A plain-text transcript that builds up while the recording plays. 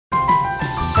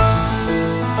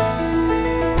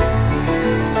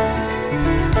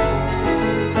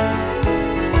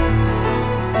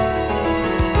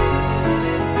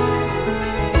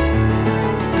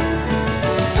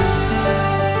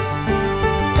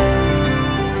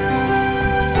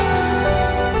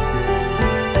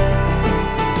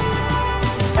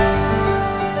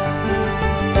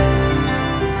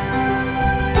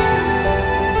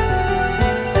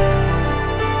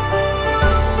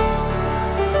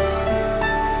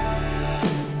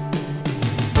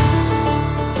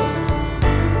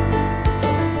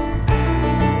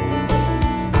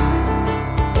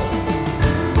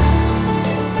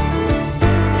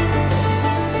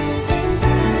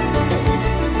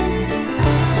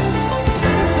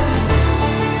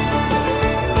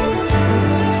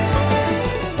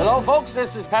Hello, folks.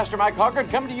 This is Pastor Mike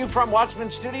Hoggard coming to you from Watchman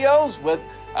Studios with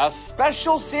a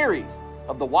special series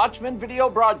of the Watchman video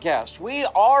broadcast. We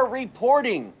are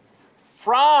reporting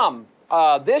from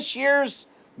this year's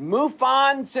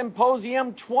MUFON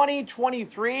Symposium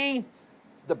 2023.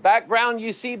 The background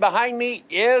you see behind me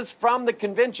is from the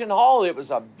convention hall. It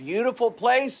was a beautiful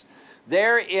place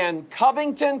there in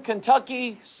Covington,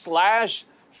 Kentucky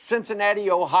 /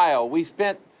 Cincinnati, Ohio. We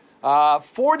spent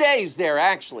 4 days there,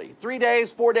 actually. 3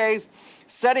 days, 4 days,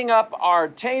 setting up our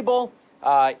table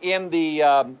in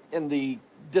the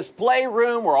display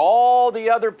room where all the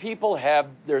other people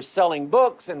they're selling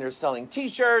books and they're selling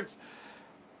t-shirts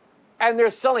and they're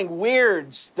selling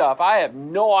weird stuff. I have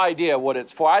no idea what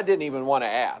it's for. I didn't even want to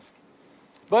ask.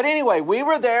 But anyway, we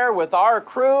were there with our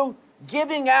crew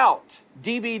giving out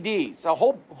DVDs, a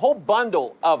whole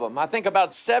bundle of them. I think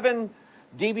about 7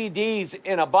 DVDs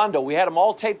in a bundle. We had them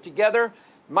all taped together.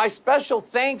 My special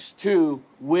thanks to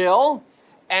Will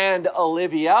and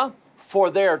Olivia for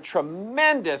their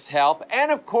tremendous help.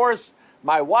 And of course,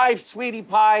 my wife, Sweetie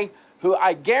Pie, who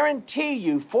I guarantee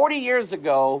you 40 years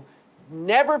ago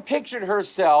never pictured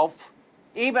herself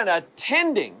even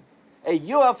attending a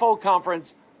UFO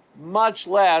conference, much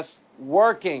less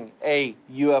working a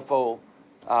UFO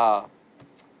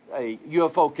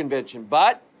convention.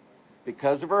 But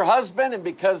because of her husband and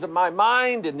because of my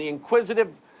mind and the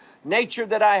inquisitive nature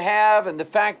that I have and the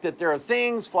fact that there are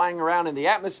things flying around in the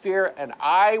atmosphere and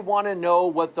I want to know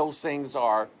what those things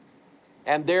are.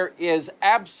 And there is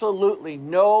absolutely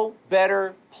no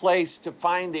better place to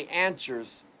find the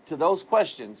answers to those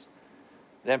questions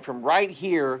than from right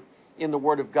here in the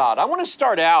Word of God. I want to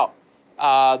start out,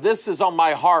 this is on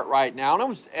my heart right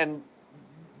now, and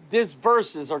these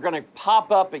verses are going to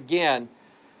pop up again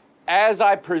as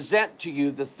I present to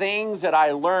you the things that I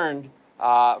learned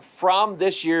from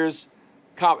this year's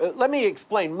let me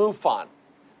explain MUFON,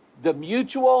 the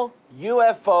Mutual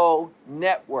UFO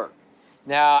Network.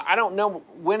 Now, I don't know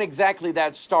when exactly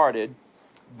that started,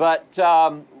 but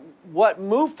what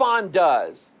MUFON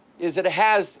does is it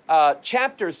has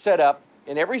chapters set up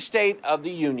in every state of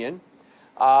the Union.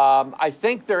 I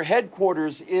think their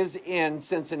headquarters is in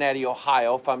Cincinnati,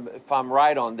 Ohio, if I'm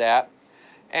right on that.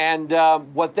 And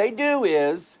what they do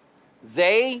is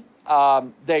they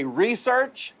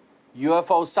research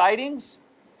UFO sightings.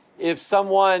 If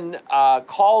someone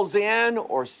calls in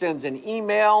or sends an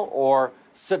email or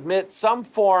submits some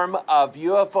form of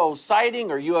UFO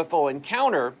sighting or UFO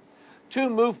encounter to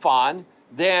MUFON,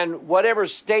 then whatever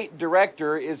state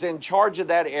director is in charge of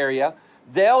that area,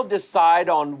 they'll decide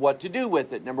on what to do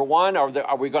with it. Number one,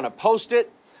 are we going to post it?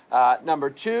 Number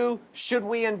two, should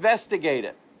we investigate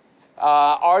it?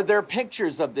 Are there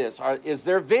pictures of this? Is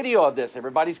there video of this?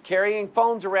 Everybody's carrying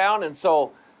phones around. And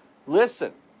so,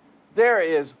 listen, there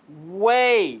is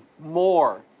way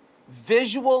more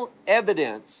visual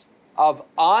evidence of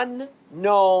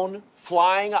unknown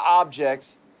flying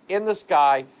objects in the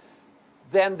sky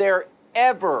than there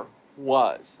ever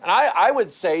was. And I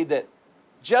would say that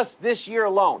just this year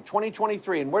alone,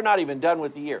 2023, and we're not even done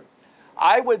with the year,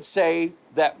 I would say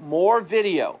that more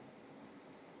video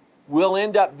will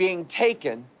end up being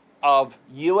taken of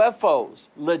UFOs,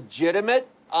 legitimate,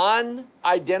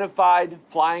 unidentified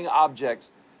flying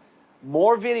objects.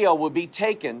 More video will be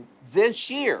taken this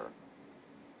year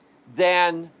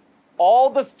than all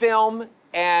the film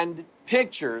and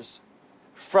pictures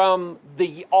from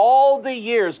all the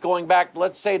years going back,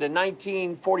 let's say, to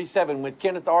 1947, when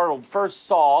Kenneth Arnold first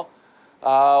saw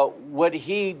what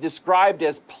he described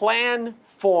as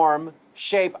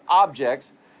plan-form-shaped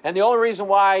objects. And the only reason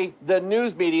why the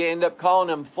news media ended up calling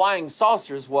them flying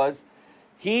saucers was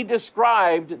he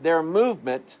described their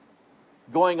movement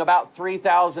going about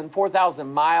 3,000,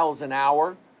 4,000 miles an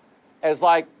hour as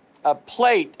like a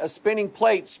spinning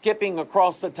plate skipping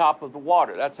across the top of the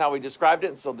water. That's how he described it.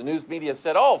 And so the news media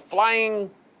said, oh,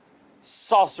 flying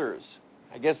saucers.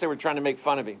 I guess they were trying to make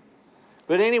fun of him.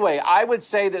 But anyway, I would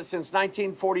say that since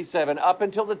 1947, up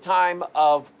until the time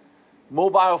of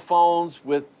mobile phones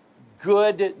with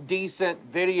good, decent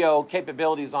video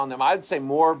capabilities on them, I'd say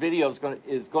more video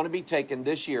is going to be taken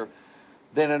this year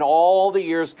than in all the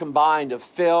years combined of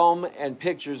film and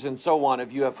pictures and so on of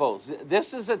UFOs.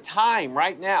 This is a time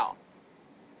right now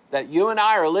that you and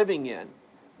I are living in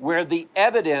where the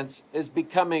evidence is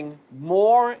becoming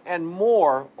more and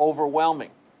more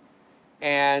overwhelming.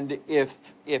 And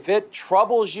if it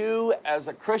troubles you as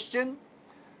a Christian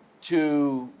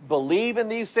to believe in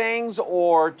these things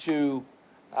or to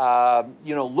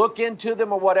look into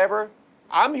them or whatever,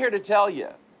 I'm here to tell you,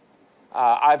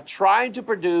 I've tried to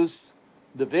produce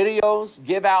the videos,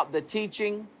 give out the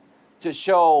teaching, to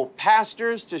show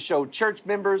pastors, to show church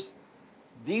members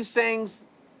these things,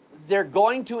 they're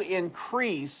going to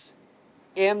increase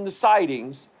in the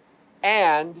sightings,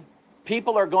 and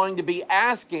people are going to be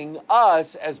asking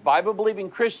us as Bible-believing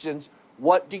Christians,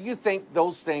 what do you think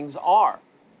those things are?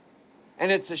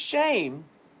 And it's a shame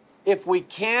if we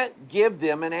can't give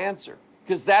them an answer,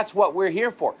 because that's what we're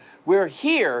here for. We're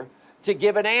here to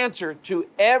give an answer to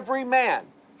every man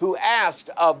who asked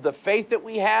of the faith that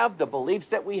we have, the beliefs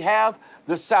that we have,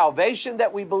 the salvation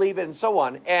that we believe in, and so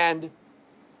on. And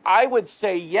I would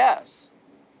say yes.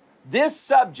 This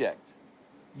subject,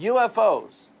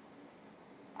 UFOs,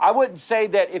 I wouldn't say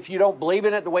that if you don't believe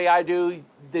in it the way I do,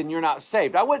 then you're not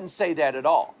saved. I wouldn't say that at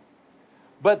all.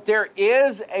 But there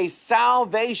is a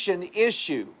salvation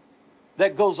issue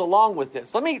that goes along with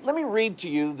this. Let me read to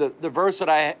you the verse that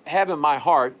I have in my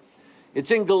heart.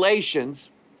 It's in Galatians,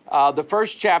 the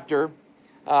first chapter.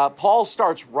 Paul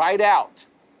starts right out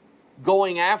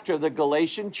going after the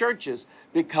Galatian churches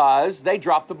because they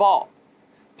dropped the ball.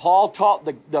 Paul taught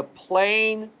the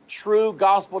plain, true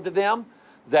gospel to them,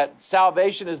 that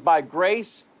salvation is by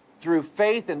grace through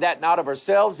faith, and that not of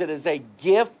ourselves. It is a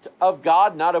gift of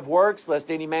God, not of works, lest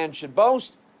any man should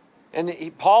boast.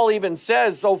 And Paul even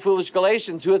says, "O foolish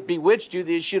Galatians, who hath bewitched you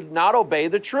that you should not obey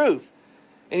the truth?"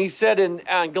 And he said in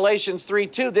Galatians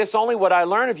 3:2, "This only what I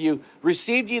learn of you,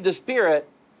 received ye the Spirit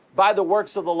by the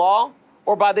works of the law,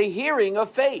 or by the hearing of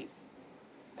faith?"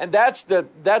 And that's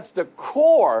the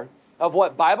core of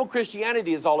what Bible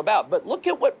Christianity is all about. But look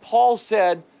at what Paul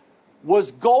said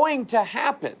was going to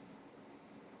happen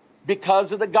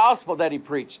because of the gospel that he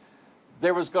preached.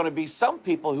 There was going to be some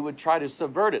people who would try to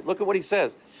subvert it. Look at what he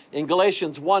says in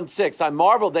Galatians 1:6. "I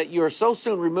marvel that you are so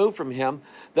soon removed from him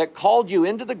that called you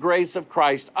into the grace of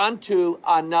Christ unto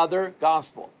another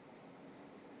gospel."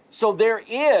 So there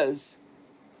is,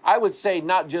 I would say,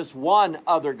 not just one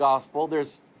other gospel.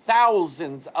 There's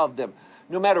thousands of them.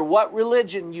 No matter what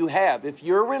religion you have, if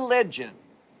your religion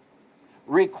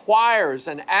requires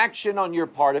an action on your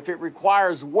part, if it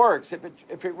requires works, if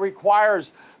it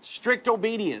requires strict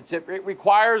obedience, if it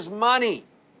requires money,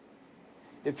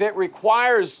 if it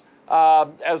requires,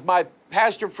 as my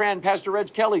pastor friend, Pastor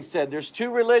Reg Kelly said, there's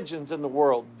two religions in the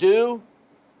world, do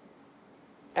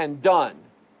and done.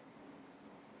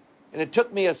 And it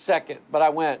took me a second, but I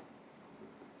went,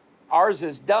 ours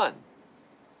is done.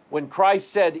 When Christ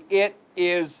said, "It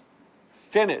is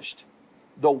finished,"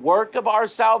 the work of our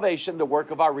salvation, the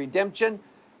work of our redemption,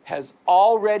 has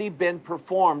already been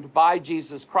performed by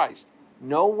Jesus Christ.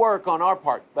 No work on our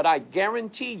part, but I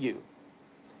guarantee you,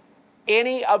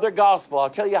 any other gospel, I'll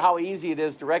tell you how easy it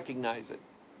is to recognize it.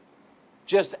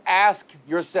 Just ask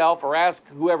yourself or ask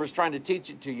whoever's trying to teach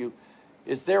it to you,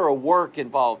 is there a work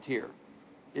involved here?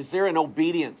 Is there an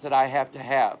obedience that I have to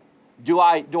have? Do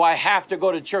I have to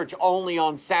go to church only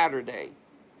on Saturday?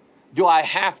 Do I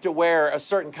have to wear a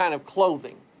certain kind of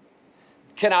clothing?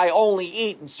 Can I only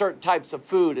eat in certain types of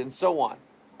food, and so on?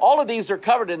 All of these are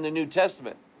covered in the New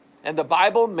Testament. And the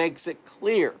Bible makes it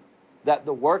clear that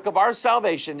the work of our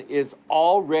salvation is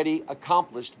already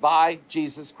accomplished by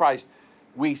Jesus Christ.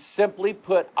 We simply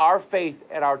put our faith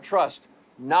and our trust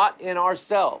not in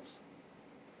ourselves,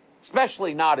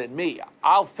 especially not in me.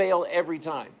 I'll fail every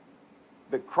time,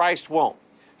 but Christ won't.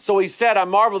 So he said, "I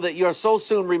marvel that you are so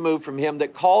soon removed from him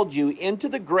that called you into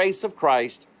the grace of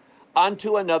Christ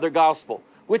unto another gospel,"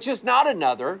 which is not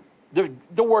another.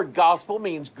 The word gospel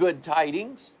means good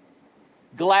tidings,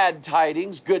 glad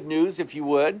tidings, good news, if you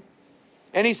would.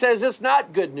 And he says it's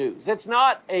not good news. It's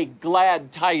not a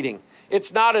glad tiding.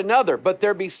 It's not another. But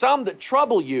there be some that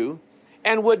trouble you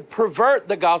and would pervert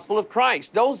the gospel of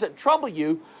Christ. Those that trouble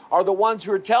you are the ones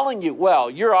who are telling you, well,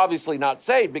 you're obviously not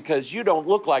saved because you don't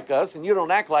look like us and you don't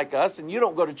act like us and you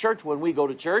don't go to church when we go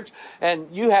to church and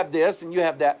you have this and you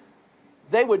have that.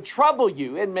 They would trouble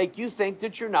you and make you think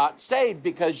that you're not saved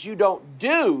because you don't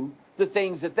do the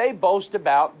things that they boast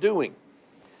about doing.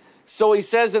 So he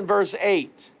says in verse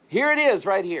 8, here it is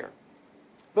right here.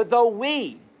 "But though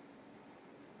we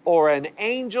or an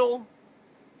angel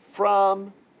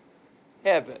from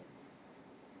heaven."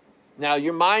 Now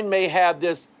your mind may have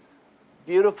this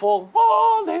beautiful,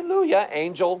 hallelujah,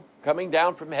 angel coming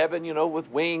down from heaven, you know,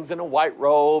 with wings and a white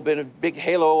robe and a big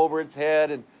halo over its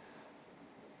head.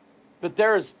 But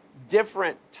there's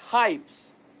different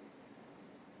types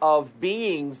of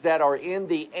beings that are in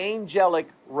the angelic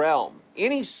realm.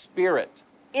 Any spirit,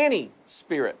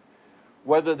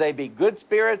 whether they be good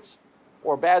spirits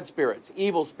or bad spirits,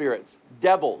 evil spirits,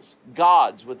 devils,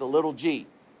 gods with a little g,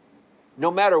 no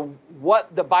matter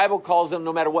what the Bible calls them,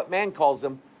 no matter what man calls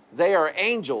them, they are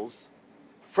angels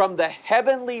from the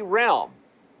heavenly realm.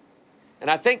 And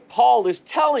I think Paul is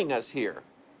telling us here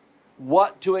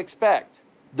what to expect.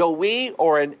 though we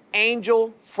or an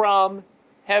angel from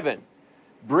heaven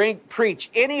preach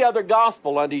any other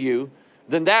gospel unto you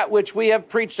than that which we have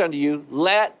preached unto you,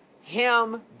 let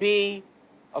him be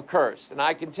accursed. And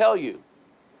I can tell you,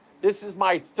 this is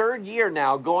my third year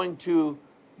now going to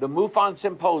the MUFON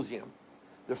Symposium.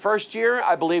 The first year,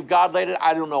 I believe God laid it.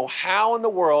 I don't know how in the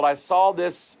world I saw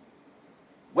this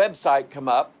website come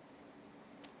up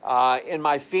in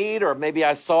my feed, or maybe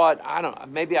I saw it, I don't know,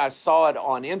 maybe I saw it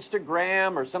on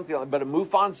Instagram or something like that, but a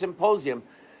MUFON Symposium.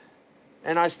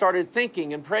 And I started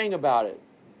thinking and praying about it.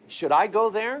 Should I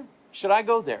go there? Should I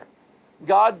go there?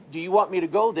 God, do you want me to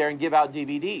go there and give out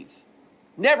DVDs?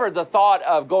 Never the thought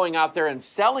of going out there and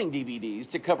selling DVDs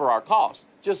to cover our costs.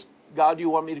 Just, God, do you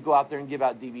want me to go out there and give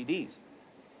out DVDs?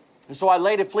 And so I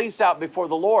laid a fleece out before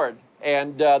the Lord,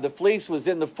 and the fleece was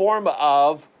in the form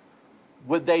of,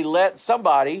 would they let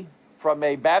somebody from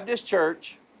a Baptist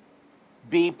church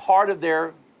be part of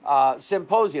their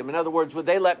symposium? In other words, would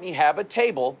they let me have a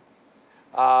table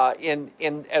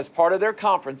as part of their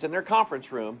conference, in their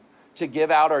conference room, to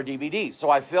give out our DVDs? So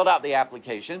I filled out the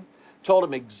application, told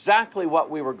them exactly what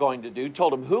we were going to do,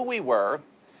 told them who we were,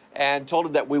 and told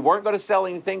them that we weren't going to sell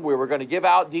anything. We were going to give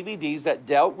out DVDs that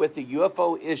dealt with the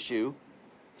UFO issue,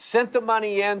 sent the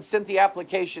money in, sent the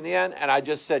application in, and I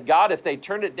just said, God, if they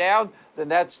turn it down, then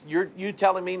that's you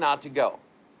telling me not to go.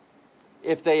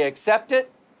 If they accept it,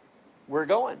 we're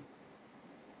going.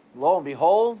 Lo and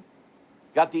behold,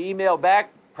 got the email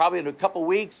back probably in a couple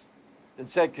weeks and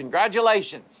said,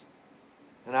 congratulations.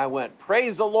 And I went,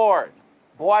 praise the Lord.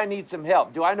 Boy, I need some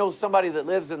help. Do I know somebody that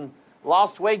lives in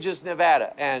Lost Wages,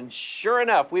 Nevada? And sure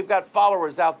enough, we've got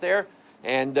followers out there,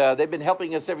 and they've been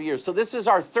helping us every year. So this is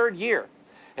our third year.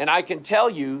 And I can tell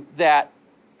you that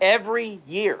every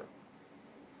year,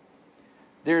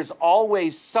 there's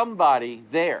always somebody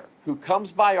there who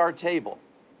comes by our table.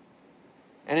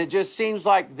 And it just seems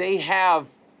like they're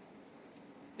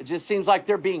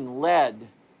being led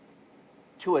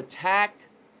to attack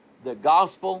the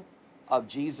gospel of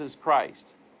Jesus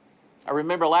Christ. I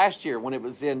remember last year when it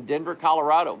was in Denver,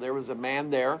 Colorado, there was a man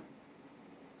there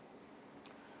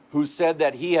who said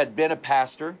that he had been a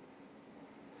pastor.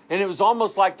 And it was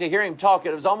almost like, to hear him talk,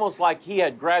 it was almost like he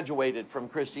had graduated from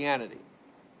Christianity.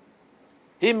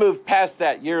 He moved past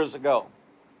that years ago.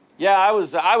 Yeah, I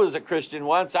was a Christian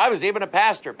once. I was even a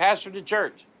pastor to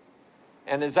church.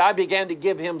 And as I began to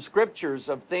give him scriptures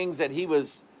of things that he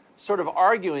was sort of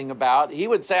arguing about, he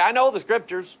would say, I know the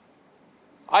scriptures.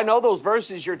 I know those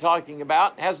verses you're talking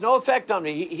about. It has no effect on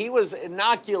me. He was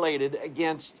inoculated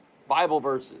against Bible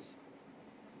verses.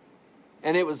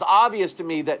 And it was obvious to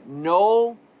me that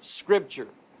no scripture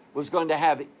was going to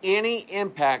have any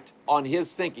impact on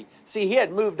his thinking. See, he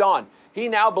had moved on. He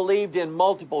now believed in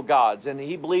multiple gods, and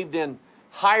he believed in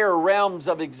higher realms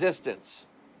of existence.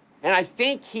 And I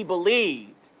think he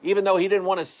believed, even though he didn't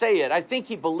want to say it, I think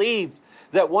he believed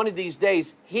that one of these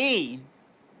days he,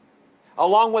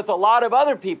 along with a lot of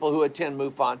other people who attend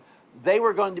MUFON, they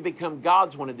were going to become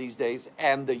gods one of these days.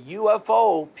 And the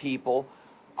UFO people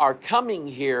are coming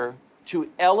here to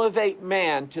elevate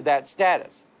man to that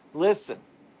status. Listen,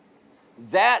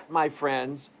 that, my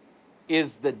friends,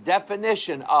 is the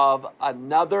definition of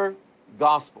another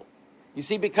gospel. You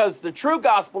see, because the true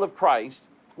gospel of Christ,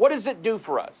 what does it do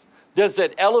for us? Does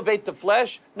it elevate the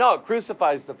flesh? No, it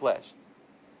crucifies the flesh,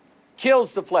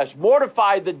 kills the flesh,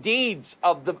 mortify the deeds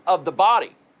of the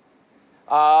body.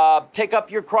 Take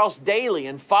up your cross daily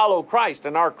and follow Christ.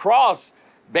 And our cross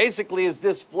basically is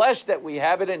this flesh that we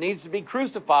have, and it needs to be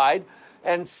crucified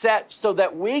and set so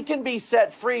that we can be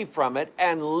set free from it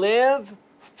and live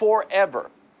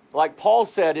forever. Like Paul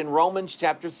said in Romans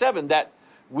chapter 7, that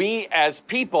we as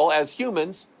people, as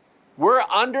humans, we're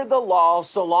under the law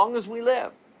so long as we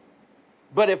live.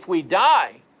 But if we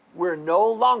die, we're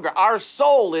no longer, our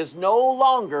soul is no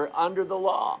longer under the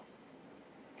law.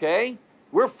 Okay?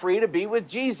 We're free to be with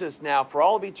Jesus now for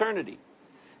all of eternity.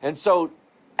 And so,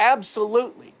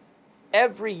 absolutely,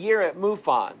 every year at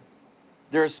MUFON,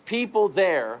 there's people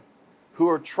there who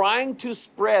are trying to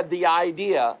spread the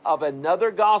idea of another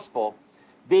gospel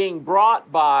being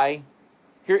brought by,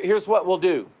 here's what we'll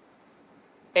do.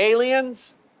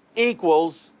 Aliens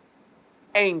equals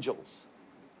angels.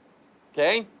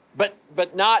 Okay?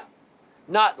 But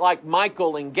not like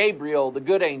Michael and Gabriel, the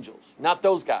good angels. Not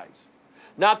those guys.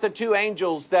 Not the two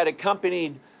angels that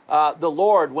accompanied the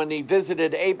Lord when he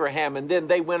visited Abraham, and then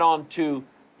they went on to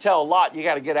tell Lot, you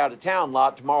got to get out of town,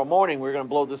 Lot. Tomorrow morning we're going to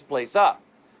blow this place up.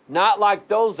 Not like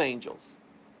those angels.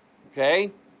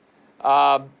 Okay?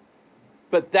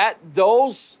 But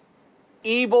those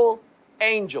evil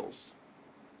angels,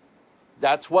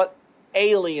 that's what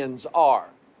aliens are.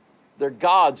 They're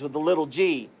gods with a little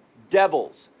g,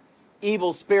 devils,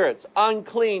 evil spirits,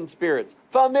 unclean spirits,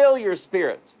 familiar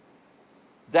spirits.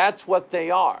 That's what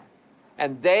they are.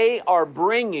 And they are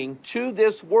bringing to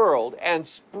this world and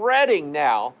spreading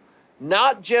now,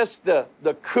 not just the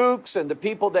kooks and the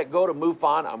people that go to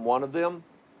MUFON, I'm one of them,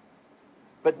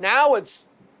 but now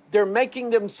they're making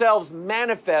themselves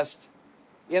manifest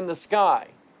in the sky.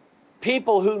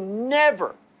 People who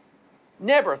never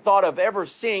thought of ever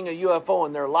seeing a UFO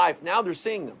in their life, now they're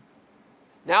seeing them.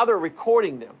 Now they're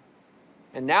recording them.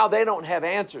 And now they don't have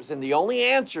answers. And the only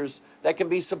answers that can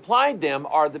be supplied them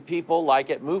are the people like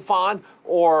at MUFON,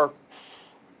 or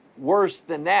worse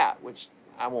than that, which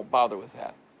I won't bother with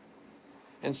that.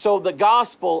 And so the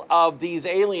gospel of these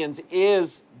aliens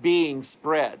is being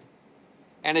spread.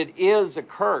 And it is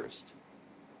accursed.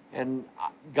 And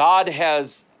God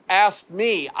has asked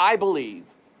me, I believe,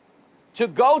 to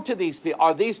go to these people.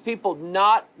 Are these people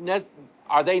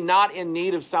are they not in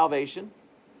need of salvation?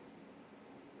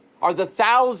 Are the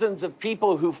thousands of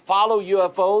people who follow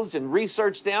UFOs and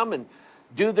research them and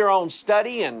do their own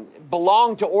study and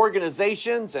belong to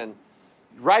organizations and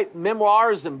write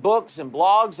memoirs and books and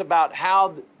blogs about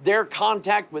how their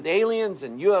contact with aliens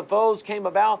and UFOs came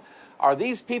about, are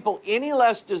these people any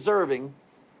less deserving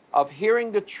of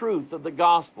hearing the truth of the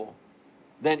gospel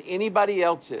than anybody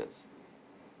else is?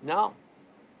 No.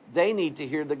 They need to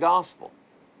hear the gospel.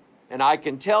 And I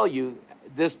can tell you,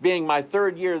 this being my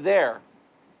third year there,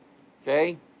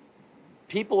 okay,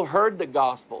 people heard the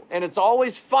gospel. And it's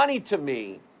always funny to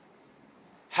me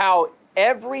how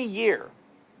every year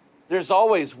there's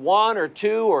always one or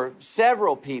two or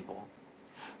several people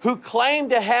who claim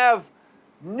to have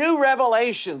new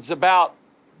revelations about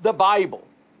the Bible.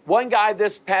 One guy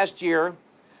this past year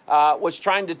was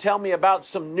trying to tell me about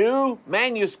some new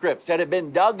manuscripts that had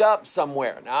been dug up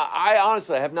somewhere. Now, I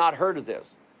honestly have not heard of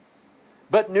this.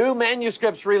 But new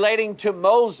manuscripts relating to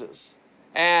Moses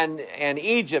and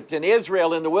Egypt and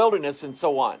Israel in the wilderness and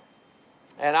so on.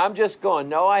 And I'm just going,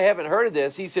 no, I haven't heard of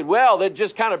this. He said, well, that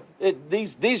just kind of,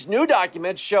 these new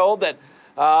documents show that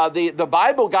the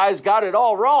Bible guys got it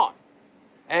all wrong.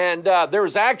 And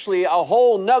there's actually a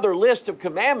whole nother list of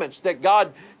commandments that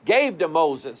God gave to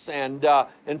Moses. And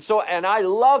I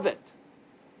love it,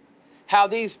 how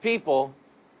these people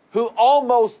who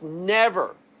almost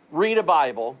never read a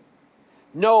Bible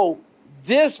know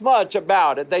this much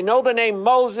about it. They know the name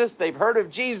Moses, they've heard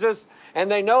of Jesus, and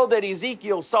they know that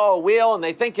Ezekiel saw a wheel and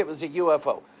they think it was a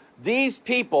UFO. These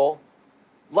people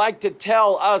like to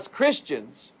tell us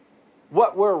Christians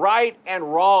what we're right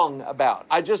and wrong about.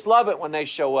 I just love it when they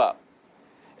show up.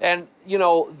 And, you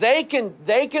know, they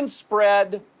can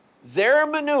spread their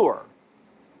manure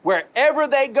wherever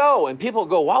they go. And people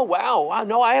go, oh, wow,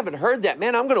 no, I haven't heard that.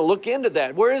 Man, I'm going to look into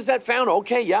that. Where is that found?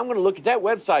 Okay, yeah, I'm going to look at that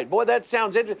website. Boy, that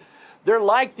sounds interesting. They're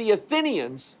like the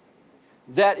Athenians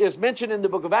that is mentioned in the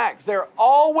book of Acts. They're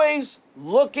always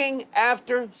looking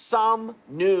after some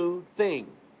new thing.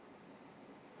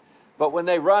 But when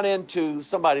they run into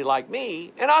somebody like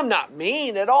me, and I'm not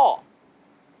mean at all,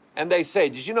 and they say,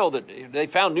 did you know that they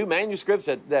found new manuscripts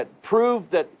that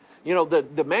prove that, you know,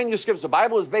 the manuscripts the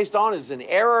Bible is based on is an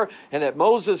error, and that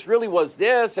Moses really was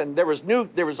this, and there was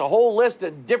a whole list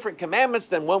of different commandments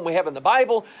than one we have in the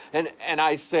Bible, and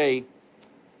I say,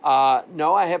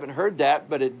 no, I haven't heard that,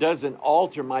 but it doesn't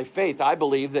alter my faith. I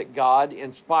believe that God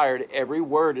inspired every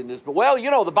word in this. But, well,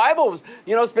 you know, the Bible was,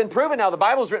 you know, it's been proven now the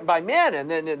Bible was written by men,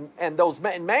 and those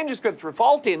manuscripts were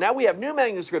faulty, and now we have new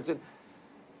manuscripts.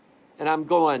 And I'm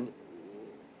going,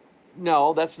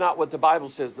 no, that's not what the Bible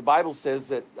says. The Bible says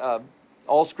that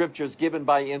all Scripture is given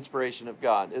by inspiration of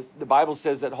God. The Bible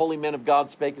says that holy men of God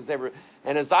spake as ever.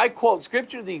 And as I quote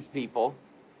Scripture to these people,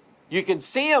 you can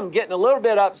see them getting a little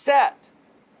bit upset.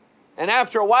 And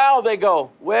after a while, they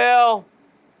go, well,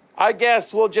 I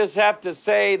guess we'll just have to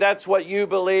say that's what you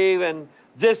believe and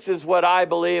this is what I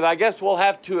believe. I guess we'll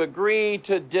have to agree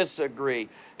to disagree.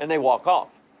 And they walk off,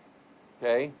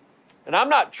 okay? And I'm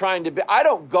not trying to be, I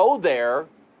don't go there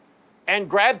and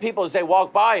grab people as they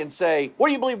walk by and say, what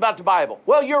do you believe about the Bible?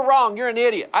 Well, you're wrong, you're an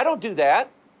idiot. I don't do that,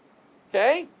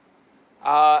 okay?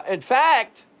 In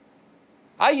fact,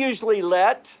 I usually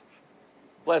let,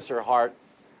 bless her heart,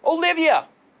 Olivia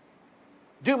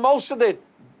do most of the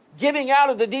giving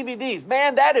out of the DVDs.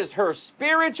 Man, that is her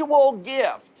spiritual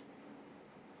gift.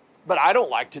 But I don't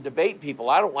like to debate people.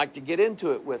 I don't like to get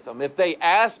into it with them. If they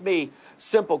ask me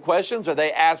simple questions or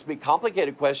they ask me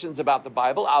complicated questions about the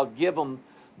Bible, I'll give them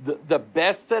the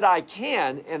best that I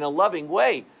can in a loving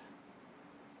way.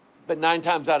 But 9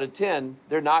 times out of 10,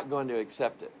 they're not going to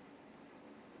accept it.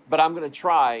 But I'm going to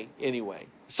try anyway.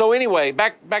 So anyway,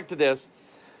 back to this.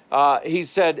 He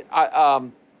said,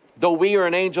 though we or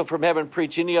an angel from heaven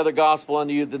preach any other gospel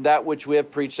unto you than that which we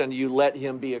have preached unto you, let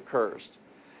him be accursed.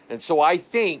 And so I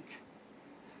think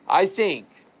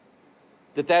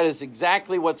that that is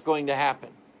exactly what's going to happen.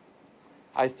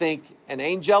 I think an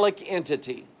angelic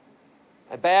entity,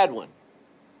 a bad one,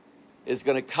 is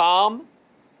going to come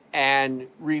and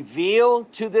reveal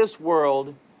to this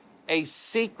world a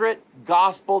secret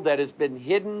gospel that has been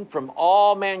hidden from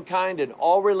all mankind and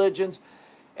all religions,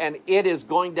 and it is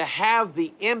going to have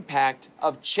the impact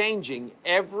of changing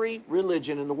every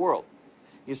religion in the world.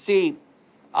 You see,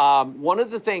 one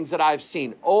of the things that I've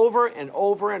seen over and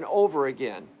over and over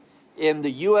again in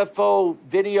the UFO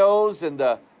videos and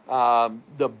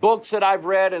the books that I've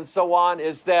read and so on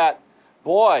is that,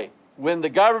 boy, when the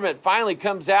government finally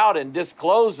comes out and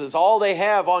discloses all they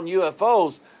have on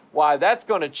UFOs, why, that's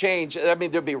going to change. I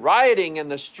mean, there'll be rioting in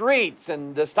the streets,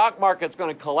 and the stock market's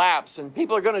going to collapse, and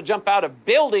people are going to jump out of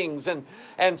buildings,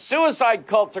 and suicide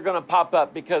cults are going to pop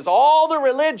up because all the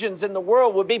religions in the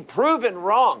world will be proven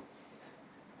wrong.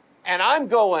 And I'm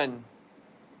going,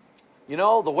 you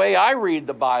know, the way I read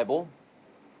the Bible,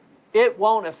 it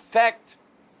won't affect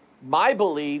my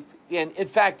belief. In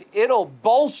fact, it'll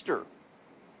bolster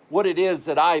what it is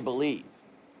that I believe.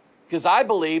 Because I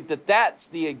believe that that's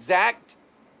the exact,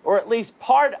 or at least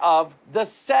part of the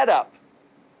setup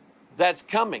that's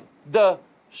coming. The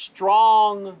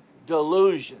strong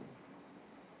delusion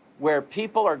where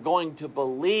people are going to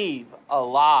believe a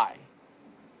lie.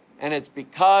 And it's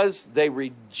because they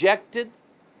rejected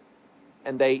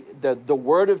and the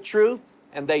word of truth,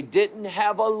 and they didn't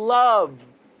have a love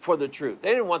for the truth. They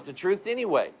didn't want the truth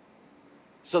anyway.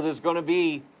 So there's going to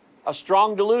be a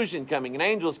strong delusion coming. An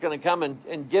angel is going to come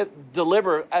and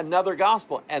deliver another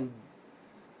gospel. And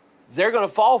they're going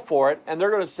to fall for it, and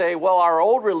they're going to say, well, our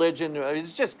old religion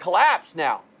is just collapsed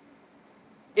now.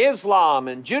 Islam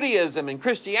and Judaism and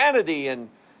Christianity and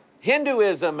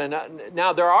Hinduism. And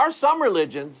now there are some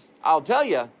religions, I'll tell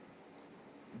you,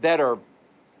 that are,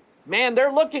 man,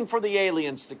 they're looking for the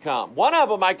aliens to come. One of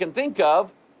them I can think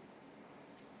of.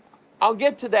 I'll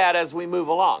get to that as we move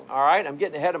along, all right? I'm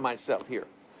getting ahead of myself here.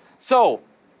 So,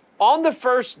 on the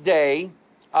first day,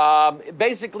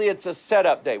 basically it's a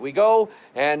setup day. We go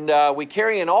and we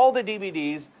carry in all the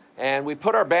DVDs, and we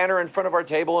put our banner in front of our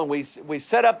table, and we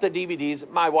set up the DVDs.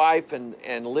 My wife and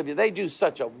Olivia, they do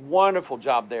such a wonderful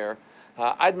job there.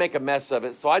 I'd make a mess of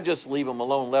it, so I just leave them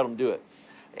alone and let them do it.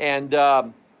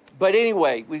 And but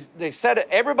anyway,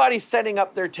 everybody's setting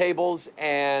up their tables,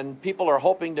 and people are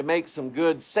hoping to make some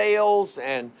good sales,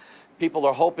 and people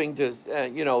are hoping to,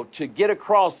 to get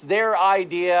across their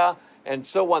idea and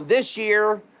so on. This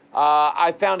year,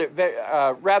 I found it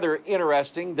rather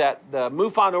interesting that the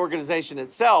MUFON organization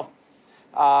itself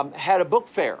had a book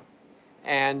fair.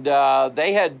 And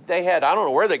they had, I don't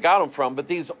know where they got them from, but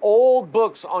these old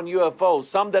books on UFOs,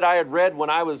 some that I had read when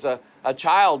I was a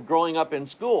child growing up in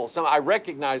school. Some I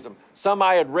recognize them. Some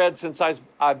I had read since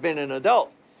I've been an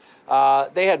adult.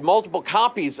 They had multiple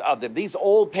copies of them, these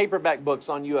old paperback books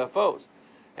on UFOs.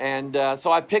 And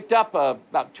so I picked up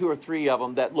about 2 or 3 of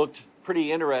them that looked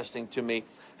pretty interesting to me.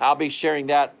 I'll be sharing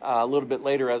that a little bit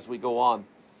later as we go on.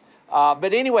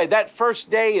 But anyway, that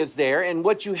first day is there, and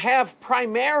what you have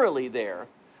primarily there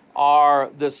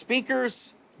are the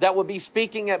speakers that will be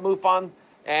speaking at MUFON,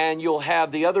 and you'll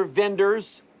have the other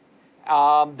vendors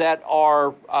that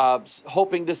are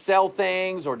hoping to sell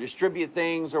things or distribute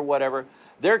things or whatever.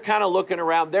 They're kind of looking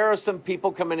around. There are some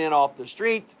people coming in off the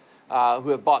street who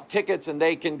have bought tickets, and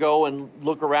they can go and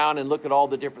look around and look at all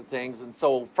the different things. And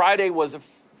so Friday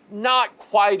was not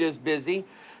quite as busy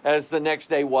as the next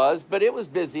day was, but it was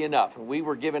busy enough, and we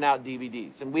were giving out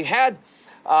DVDs. And we had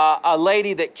a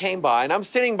lady that came by, and I'm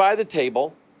sitting by the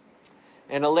table,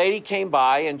 and a lady came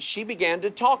by, and she began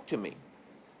to talk to me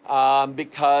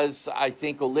because I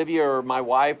think Olivia or my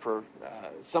wife or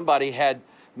somebody had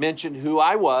mentioned who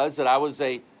I was, that I was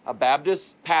a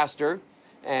Baptist pastor,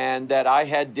 and that I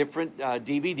had different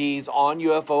DVDs on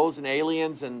UFOs and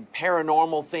aliens and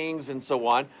paranormal things and so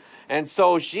on. And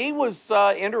so she was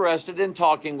interested in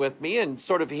talking with me and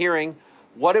sort of hearing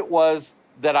what it was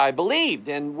that I believed.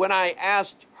 And when I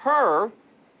asked her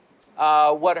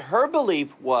what her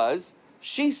belief was,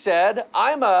 she said,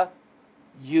 I'm a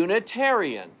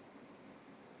Unitarian.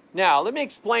 Now, let me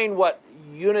explain what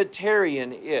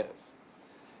Unitarian is.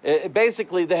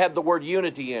 Basically, they have the word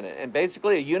unity in it. And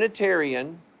basically, a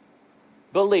Unitarian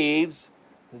believes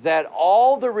that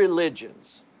all the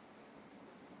religions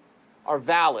are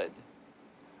valid.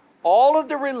 All of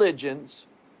the religions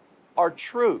are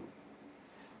true.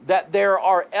 That there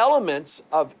are elements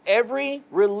of every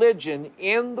religion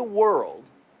in the world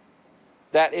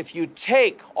that if you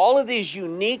take all of these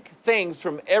unique things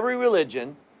from every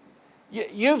religion,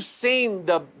 you've seen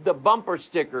the bumper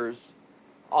stickers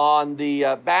on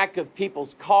the back of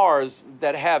people's cars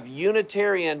that have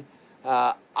Unitarian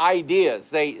ideas.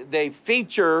 They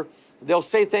feature, they'll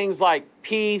say things like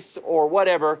peace or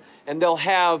whatever, and they'll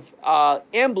have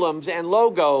emblems and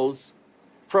logos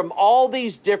from all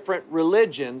these different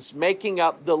religions making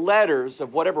up the letters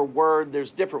of whatever word,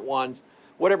 there's different ones,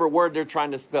 whatever word they're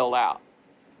trying to spell out.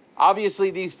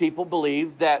 Obviously, these people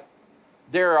believe that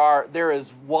there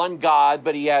is one God,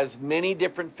 but he has many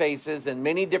different faces and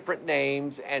many different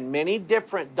names and many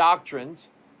different doctrines.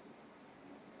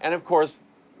 And of course,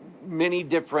 many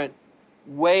different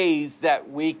ways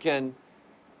that we can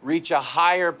reach a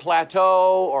higher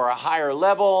plateau or a higher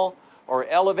level or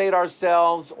elevate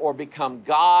ourselves or become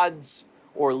gods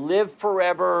or live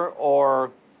forever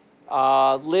or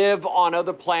live on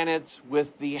other planets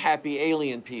with the happy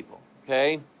alien people,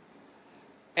 okay?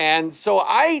 And so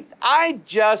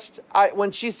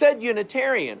when she said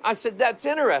Unitarian, I said, that's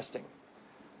interesting.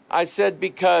 I said,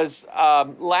 because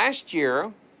last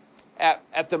year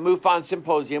at the MUFON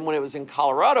Symposium, when it was in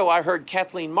Colorado, I heard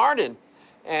Kathleen Martin,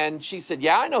 and she said,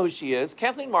 yeah, I know who she is.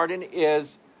 Kathleen Martin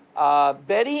is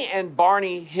Betty and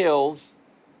Barney Hill's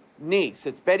niece.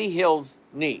 It's Betty Hill's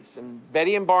niece. And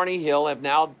Betty and Barney Hill have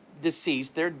now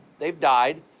deceased. They've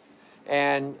died.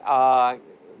 And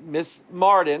Miss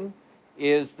Martin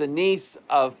is the niece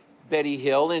of Betty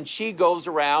Hill, and she goes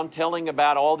around telling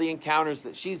about all the encounters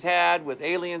that she's had with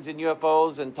aliens and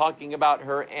UFOs and talking about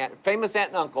her famous aunt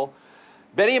and uncle.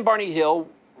 Betty and Barney Hill,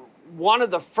 one of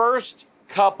the first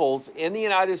couples in the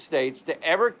United States to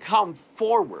ever come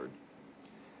forward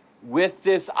with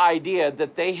this idea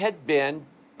that they had been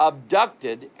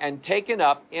abducted and taken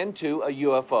up into a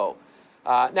UFO.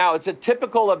 Now, it's a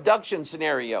typical abduction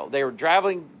scenario. They were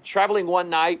traveling one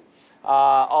night.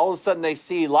 All of a sudden they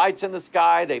see lights in the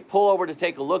sky, they pull over to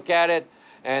take a look at it,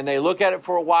 and they look at it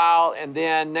for a while, and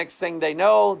then next thing they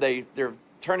know, they're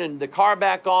turning the car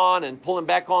back on and pulling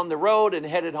back on the road and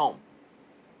headed home.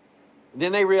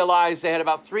 Then they realized they had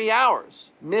about 3 hours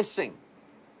missing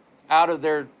out of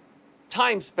their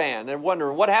time span. They're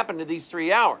wondering what happened to these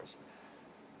 3 hours.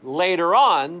 Later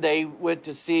on, they went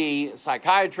to see a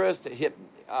psychiatrist,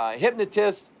 a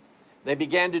hypnotist. They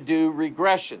began to do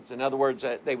regressions. In other words,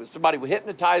 somebody would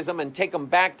hypnotize them and take them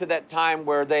back to that time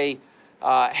where they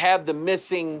had the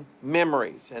missing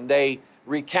memories. And they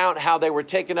recount how they were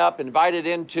taken up, invited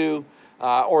into,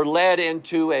 or led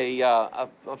into a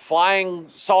flying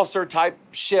saucer type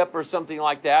ship or something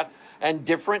like that, and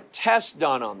different tests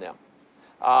done on them.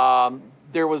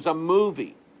 There was a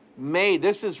movie made.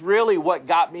 This is really what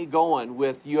got me going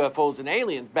with UFOs and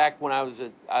aliens back when I was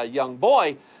a young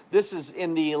boy. This is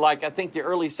in the, I think the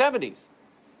early 70s,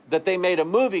 that they made a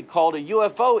movie called A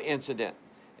UFO Incident.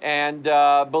 And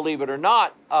believe it or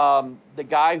not, the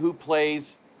guy who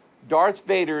plays Darth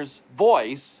Vader's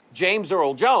voice, James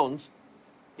Earl Jones,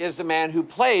 is the man who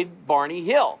played Barney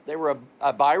Hill. They were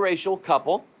a biracial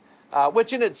couple,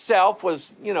 which in itself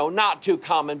was, not too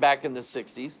common back in the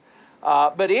 60s.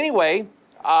 But anyway,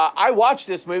 I watched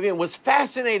this movie and was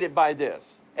fascinated by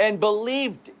this and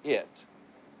believed it.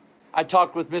 I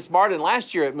talked with Miss Martin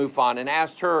last year at MUFON and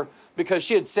asked her, because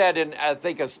she had said in, I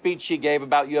think, a speech she gave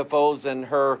about UFOs and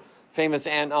her famous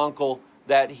aunt and uncle,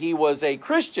 that he was a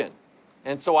Christian.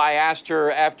 And so I asked her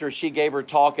after she gave her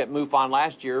talk at MUFON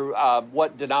last year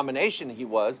what denomination he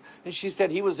was, and she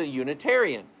said he was a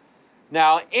Unitarian.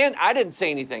 Now, I didn't say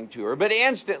anything to her, but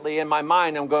instantly in my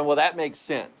mind I'm going, well, that makes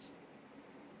sense.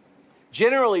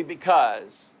 Generally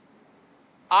because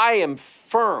I am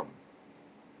firm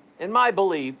in my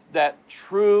belief that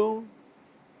true,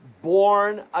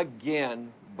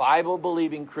 born-again,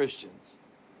 Bible-believing Christians,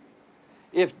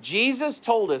 if Jesus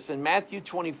told us in Matthew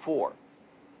 24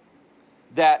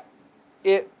 that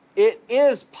it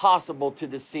is possible to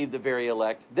deceive the very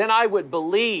elect, then I would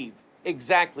believe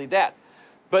exactly that.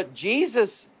 But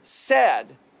Jesus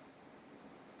said,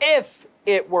 if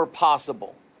it were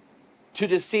possible to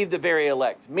deceive the very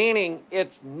elect, meaning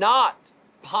it's not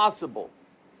possible.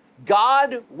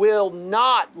 God will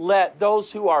not let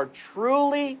those who are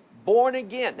truly born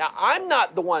again. Now, I'm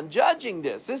not the one judging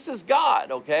this. This is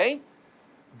God, okay?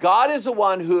 God is the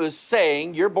one who is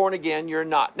saying, you're born again, you're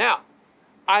not. Now,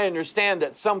 I understand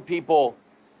that some people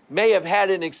may have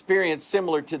had an experience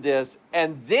similar to this,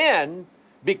 and then,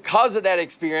 because of that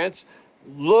experience,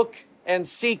 look and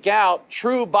seek out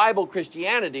true Bible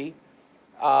Christianity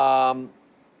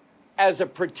as a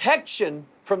protection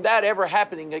from that ever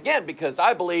happening again, because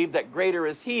I believe that greater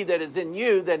is He that is in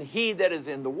you than he that is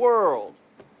in the world.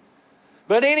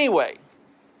 But anyway,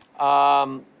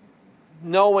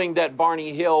 knowing that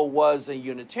Barney Hill was a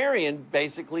Unitarian,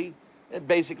 it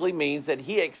basically means that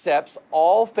he accepts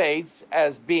all faiths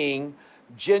as being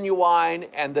genuine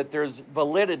and that there's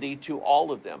validity to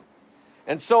all of them.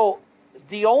 And so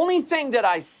the only thing that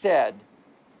I said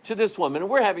to this woman,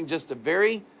 and we're having just a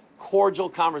very cordial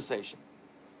conversation,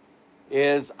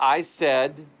 is I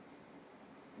said,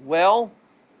 well,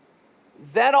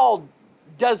 that all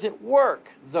doesn't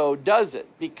work though, does it?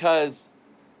 Because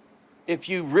if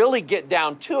you really get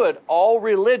down to it, all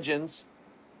religions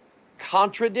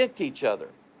contradict each other.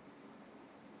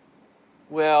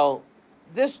 Well,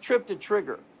 this tripped a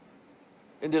trigger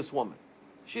in this woman.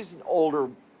 She's an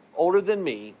older than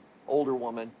me, older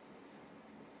woman.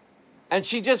 And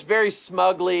she just very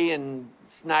smugly and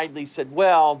snidely said,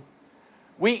 well,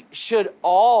 we should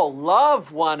all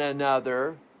love one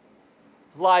another,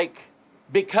 like,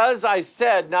 because I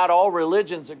said not all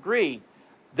religions agree,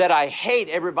 that I hate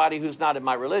everybody who's not in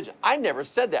my religion. I never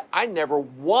said that. I never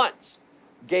once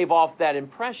gave off that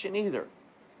impression either.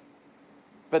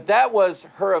 But that was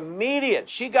her immediate.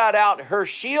 She got out her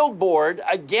shield board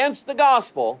against the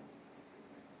gospel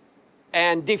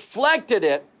and deflected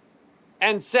it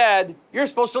and said, you're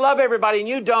supposed to love everybody and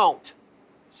you don't.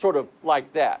 Sort of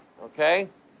like that, okay?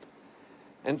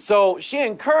 And so she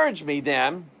encouraged me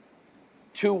then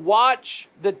to watch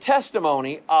the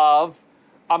testimony of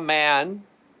a man,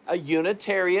 a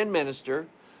Unitarian minister,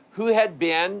 who had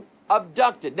been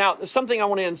abducted. Now, there's something I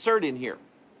want to insert in here.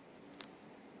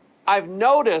 I've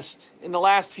noticed in the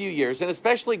last few years, and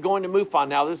especially going to MUFON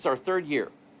now, this is our third year,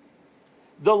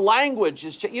 the language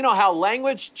is, you know how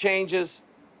language changes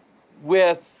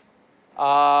with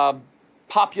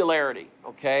popularity,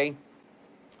 okay?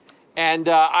 And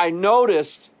I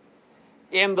noticed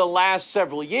in the last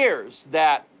several years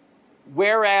that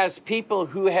whereas people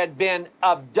who had been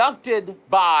abducted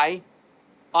by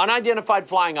unidentified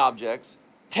flying objects,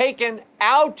 taken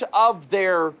out of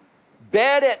their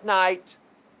bed at night,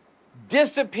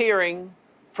 disappearing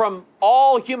from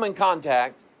all human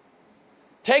contact,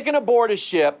 taken aboard a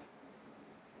ship,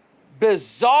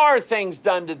 bizarre things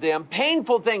done to them,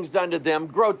 painful things done to them,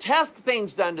 grotesque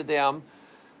things done to them,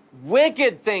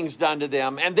 wicked things done to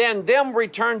them, and then them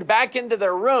returned back into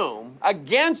their room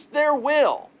against their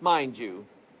will, mind you.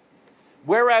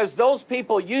 Whereas those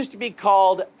people used to be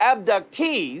called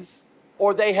abductees,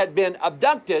 or they had been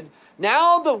abducted,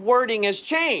 now the wording has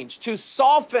changed to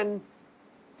soften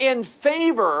in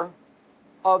favor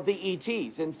of the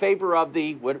ETs, in favor of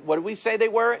the, what do we say they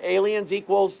were? Aliens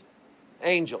equals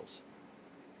angels.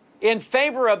 In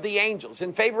favor of the angels,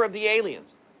 in favor of the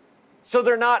aliens. So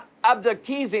they're not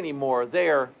abductees anymore,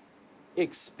 they're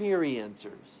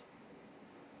experiencers.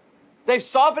 They've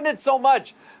softened it so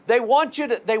much. They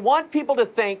want people to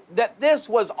think that this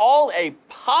was all a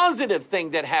positive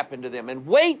thing that happened to them. And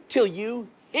wait till you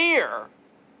hear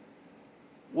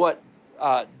what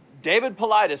David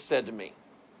Paulides said to me.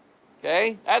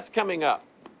 Okay, that's coming up.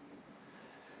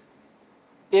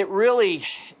 It really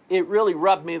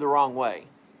rubbed me the wrong way.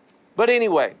 But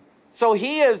anyway, so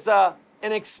he is an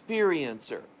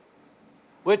experiencer,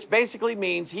 which basically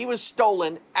means he was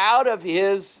stolen out of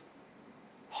his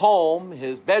home,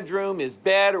 his bedroom, his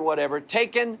bed, or whatever,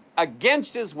 taken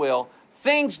against his will,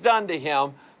 things done to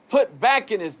him, put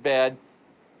back in his bed,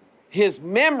 his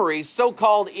memory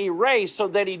so-called erased so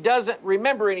that he doesn't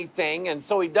remember anything, and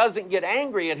so he doesn't get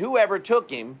angry at whoever took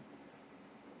him.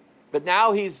 But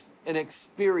now he's an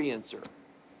experiencer.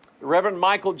 The Reverend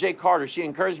Michael J. Carter, she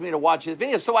encouraged me to watch his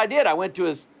video, so I did. I went to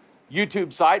his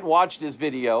YouTube site and watched his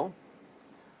video.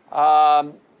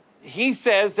 He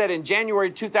says that in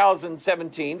January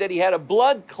 2017 that he had a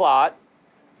blood clot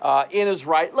in his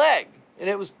right leg, and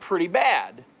it was pretty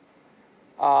bad.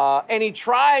 And he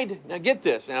tried, now get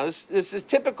this, now this is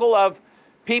typical of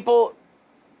people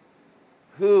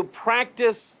who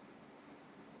practice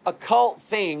occult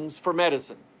things for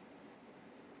medicine,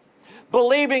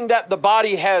 believing that the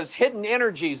body has hidden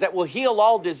energies that will heal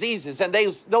all diseases, and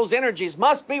those energies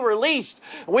must be released.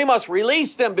 We must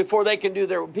release them before they can do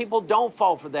their... People don't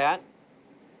fall for that.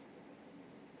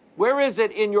 Where is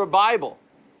it in your Bible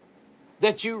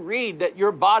that you read that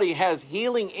your body has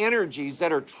healing energies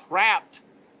that are trapped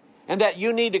and that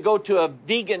you need to go to a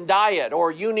vegan diet,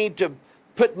 or you need to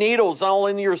put needles all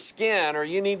in your skin, or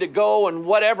you need to go and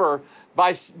whatever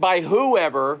by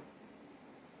whoever,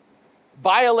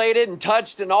 violated and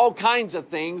touched and all kinds of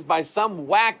things by some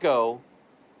wacko,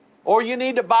 or you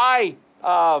need to buy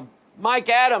Mike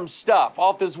Adams stuff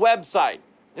off his website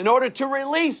in order to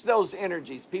release those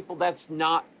energies? People, that's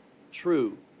not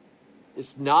true.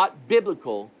 It's not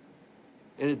biblical,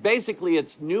 and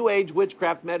it's New Age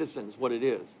witchcraft medicine is what it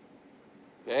is.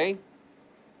 Okay?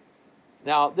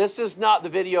 Now, this is not the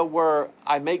video where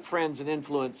I make friends and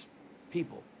influence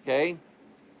people, okay?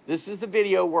 This is the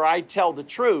video where I tell the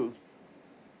truth,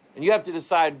 and you have to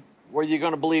decide whether you're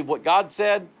going to believe what God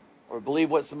said or believe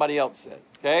what somebody else said,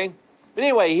 okay? But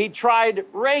anyway, he tried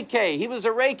Reiki. He was a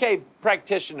Reiki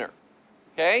practitioner,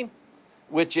 okay?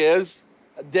 Which is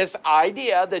this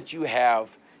idea that you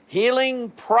have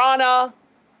healing prana.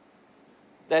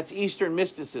 That's Eastern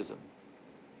mysticism.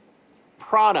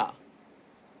 Prana,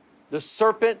 the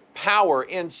serpent power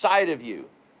inside of you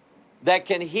that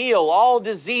can heal all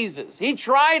diseases. He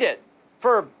tried it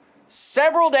for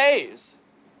several days,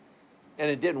 and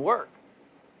it didn't work.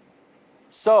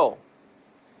 So,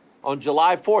 on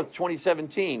July 4th,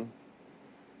 2017,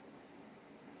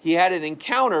 he had an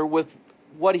encounter with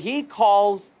what he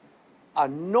calls a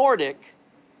Nordic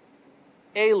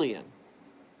alien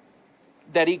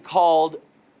that he called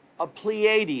a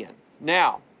Pleiadian.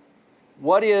 Now,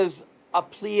 what is a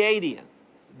Pleiadian?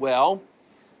 Well,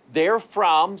 they're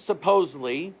from,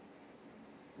 supposedly,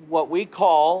 what we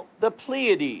call the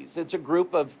Pleiades. It's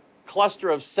a cluster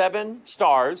of 7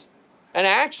 stars. And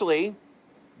actually,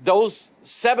 those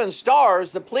 7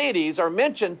 stars, the Pleiades, are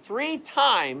mentioned 3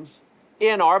 times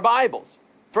in our Bibles.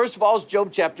 First of all is Job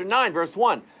chapter 9, verse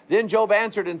 1. Then Job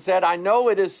answered and said, I know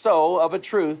it is so of a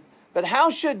truth, but how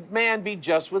should man be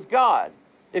just with God?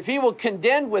 If he will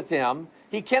contend with him,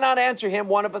 he cannot answer him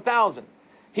 1 of 1,000.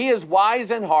 He is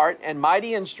wise in heart and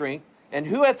mighty in strength, and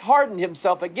who hath hardened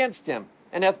himself against him,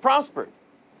 and hath prospered?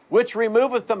 Which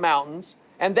removeth the mountains,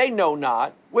 and they know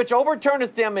not, which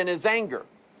overturneth them in his anger,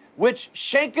 which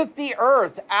shaketh the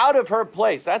earth out of her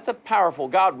place. That's a powerful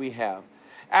God we have.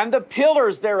 And the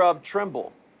pillars thereof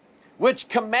tremble, which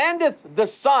commandeth the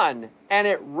sun, and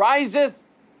it riseth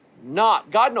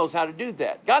not. God knows how to do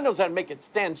that. God knows how to make it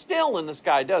stand still in the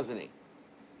sky, doesn't he?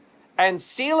 And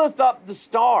sealeth up the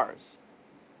stars,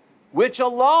 which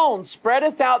alone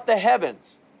spreadeth out the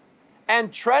heavens,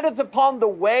 and treadeth upon the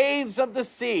waves of the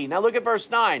sea. Now look at verse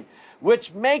 9.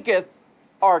 Which maketh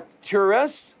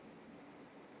Arcturus,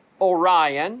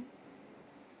 Orion,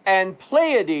 and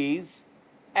Pleiades,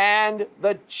 and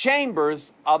the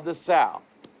chambers of the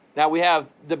south. Now we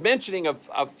have the mentioning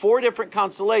of 4 different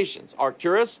constellations.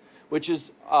 Arcturus, which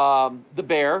is the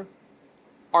bear,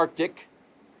 Arctic.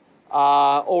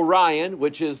 Orion,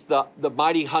 which is the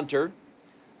mighty hunter.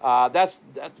 That's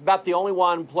about the only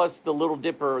one, plus the Little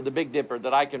Dipper or the Big Dipper,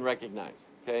 that I can recognize.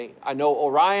 Okay, I know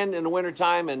Orion in the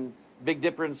wintertime and Big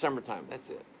Dipper in the summertime. That's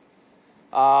it.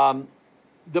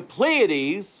 The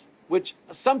Pleiades, which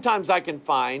sometimes I can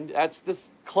find, that's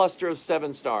this cluster of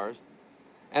 7 stars,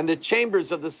 and the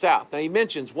chambers of the south. Now he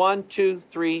mentions 1, 2,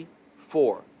 3,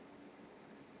 4.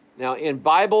 Now in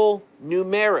Bible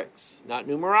numerics, not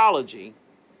numerology,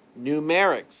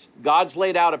 numerics, God's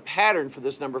laid out a pattern for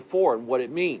this number 4 and what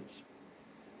it means.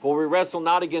 For we wrestle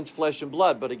not against flesh and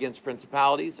blood, but against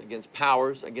principalities, against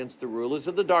powers, against the rulers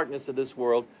of the darkness of this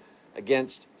world,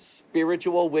 against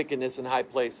spiritual wickedness in high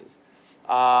places.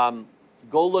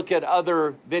 Go look at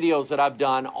other videos that I've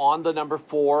done on the number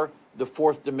 4, the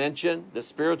 4th dimension, the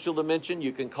spiritual dimension.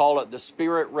 You can call it the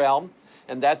spirit realm,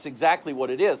 and that's exactly what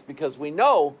it is, because we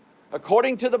know,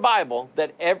 according to the Bible,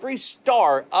 that every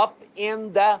star up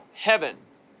in the heaven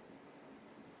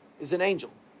is an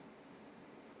angel.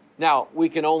 Now, we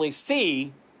can only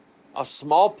see a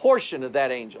small portion of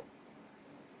that angel,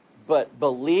 but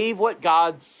believe what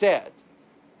God said.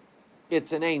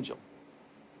 It's an angel.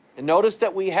 And notice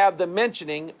that we have the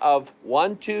mentioning of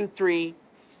 1, 2, 3,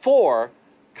 4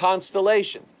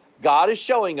 constellations. God is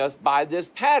showing us by this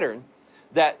pattern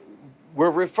that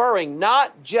we're referring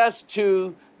not just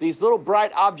to these little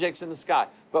bright objects in the sky,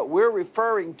 but we're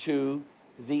referring to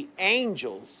the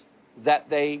angels that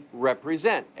they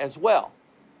represent as well,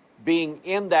 being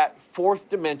in that 4th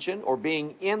dimension or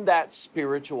being in that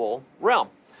spiritual realm.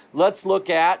 Let's look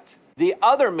at the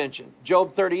other mention,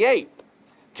 Job 38.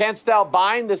 Canst thou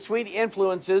bind the sweet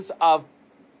influences of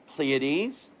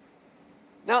Pleiades?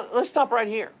 Now, let's stop right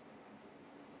here.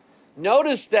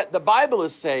 Notice that the Bible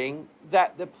is saying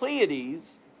that the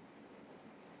Pleiades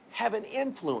have an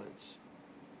influence.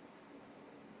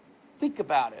 Think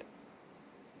about it.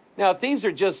 Now, if these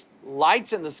are just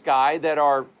lights in the sky that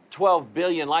are 12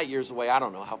 billion light years away, I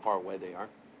don't know how far away they are.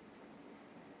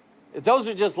 If those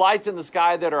are just lights in the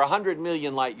sky that are 100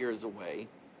 million light years away,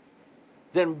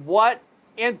 then what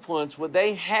influence would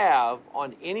they have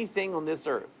on anything on this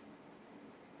earth?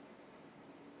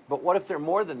 But what if they're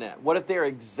more than that? What if they're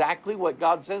exactly what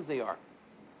God says they are?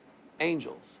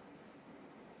 Angels.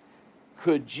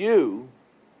 Could you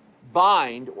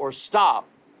bind or stop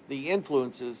the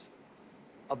influences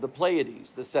of the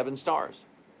Pleiades, the 7 stars?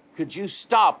 Could you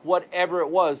stop whatever it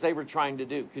was they were trying to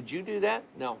do? Could you do that?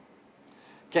 No.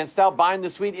 Canst thou bind the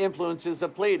sweet influences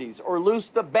of Pleiades, or loose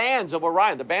the bands of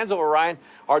Orion? The bands of Orion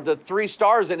are the 3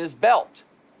 stars in his belt.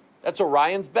 That's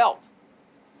Orion's belt.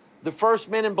 The first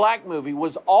Men in Black movie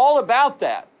was all about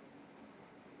that.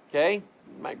 Okay?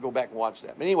 You might go back and watch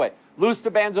that. But anyway, loose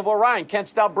the bands of Orion.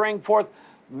 Canst thou bring forth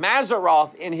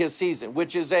Mazzaroth in his season,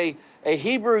 which is a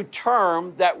Hebrew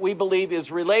term that we believe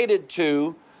is related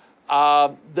to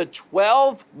the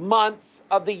 12 months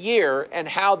of the year, and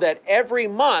how that every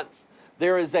month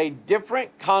there is a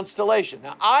different constellation.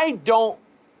 Now, I don't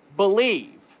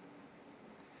believe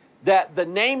that the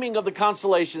naming of the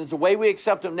constellations, the way we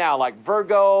accept them now, like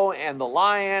Virgo and the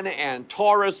Lion and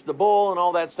Taurus, the Bull, and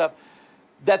all that stuff,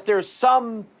 that there's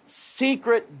some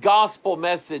secret gospel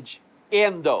message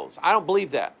in those. I don't believe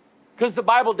that, because the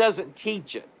Bible doesn't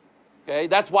teach it. Okay,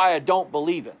 that's why I don't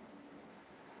believe it.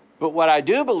 But what I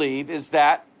do believe is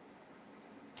that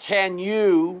canst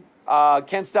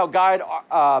thou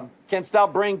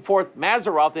bring forth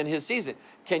Mazzaroth in his season?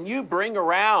 Can you bring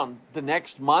around the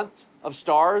next month of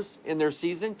stars in their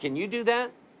season? Can you do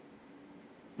that?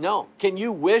 No. Can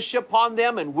you wish upon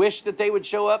them and wish that they would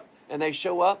show up and they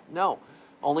show up? No.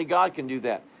 Only God can do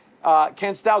that.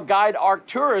 Canst thou guide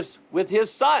Arcturus with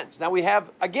his sons? Now we have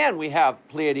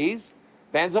Pleiades,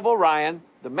 bands of Orion,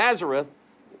 the Mazzaroth,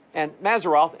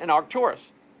 and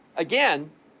Arcturus.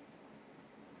 Again,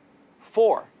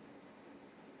 4.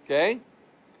 Okay?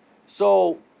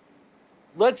 So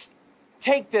let's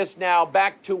take this now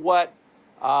back to what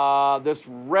this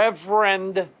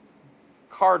Reverend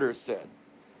Carter said.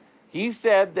 He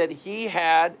said that he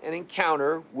had an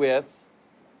encounter with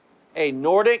a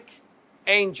Nordic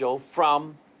angel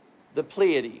from the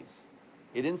Pleiades.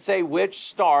 He didn't say which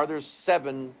star. There's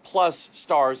 7+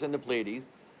 stars in the Pleiades.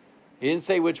 He didn't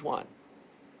say which one.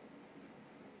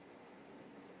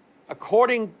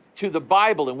 According to the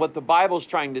Bible and what the Bible's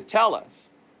trying to tell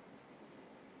us,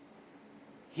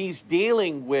 he's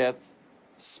dealing with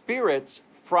spirits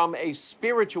from a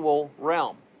spiritual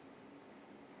realm.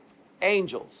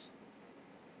 Angels.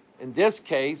 In this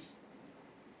case,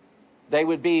 they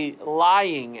would be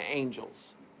lying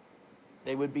angels.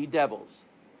 They would be devils.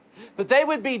 But they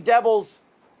would be devils,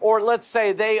 or let's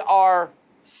say they are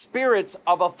spirits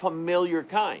of a familiar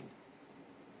kind.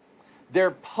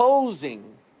 They're posing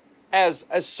as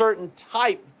a certain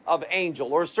type of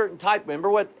angel, or a certain type. Remember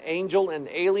what angel and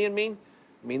alien mean?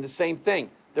 Mean the same thing.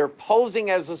 They're posing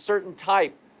as a certain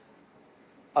type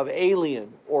of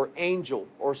alien or angel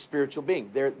or spiritual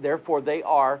being. Therefore, they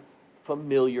are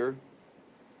familiar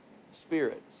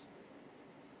spirits.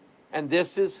 And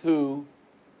this is who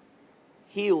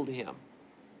healed him,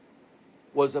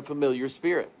 was a familiar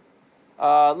spirit.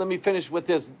 Let me finish with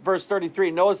this. Verse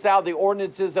 33, knowest thou the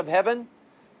ordinances of heaven?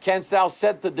 Canst thou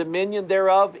set the dominion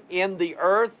thereof in the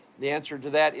earth? The answer to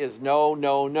that is no,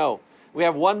 no, no. We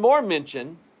have one more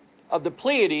mention of the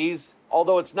Pleiades,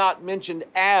 although it's not mentioned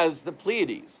as the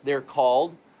Pleiades. They're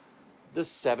called the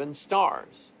 7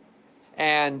 stars.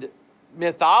 And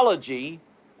mythology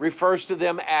refers to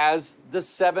them as the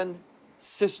 7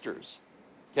 sisters.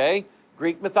 Okay?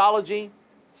 Greek mythology,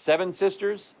 7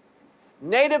 sisters.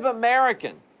 Native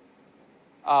American,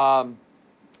 I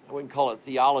wouldn't call it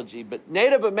theology, but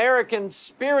Native American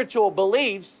spiritual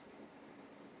beliefs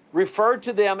referred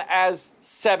to them as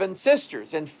 7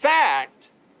 sisters. In fact,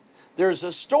 there's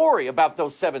a story about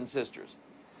those 7 sisters,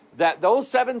 that those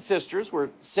 7 sisters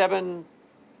were 7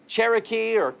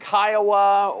 Cherokee or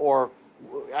Kiowa, or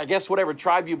I guess whatever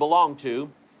tribe you belong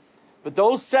to. But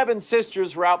those 7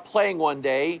 sisters were out playing one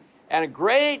day, and a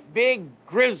great big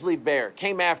grizzly bear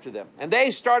came after them. And they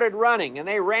started running, and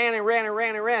they ran and ran and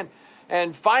ran and ran.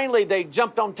 And finally, they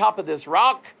jumped on top of this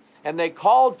rock, and they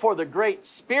called for the Great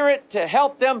Spirit to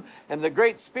help them. And the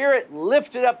Great Spirit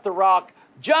lifted up the rock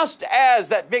just as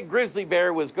that big grizzly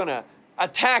bear was going to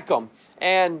attack them.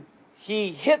 And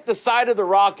he hit the side of the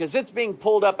rock as it's being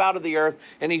pulled up out of the earth,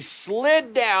 and he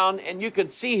slid down, and you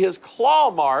could see his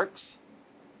claw marks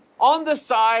on the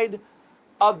side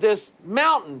of this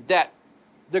mountain that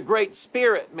the Great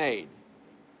Spirit made.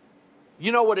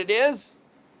 You know what it is?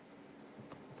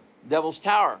 Devil's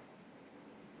Tower.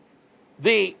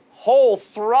 The whole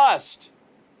thrust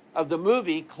of the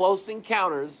movie, Close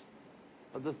Encounters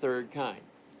of the Third Kind.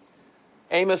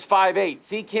 Amos 5:8,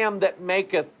 seek him that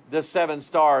maketh the 7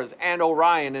 stars and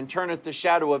Orion, and turneth the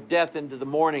shadow of death into the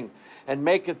morning, and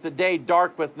maketh the day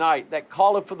dark with night, that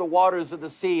calleth for the waters of the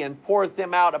sea, and poureth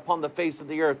them out upon the face of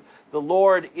the earth. The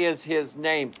Lord is his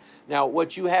name. Now,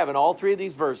 what you have in all 3 of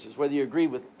these verses, whether you agree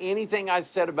with anything I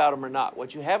said about them or not,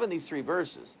 what you have in these 3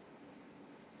 verses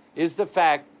is the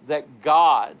fact that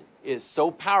God is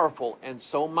so powerful and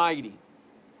so mighty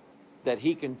that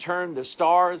he can turn the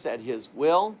stars at his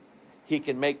will. He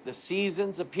can make the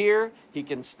seasons appear. He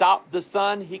can stop the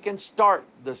sun. He can start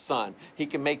the sun. He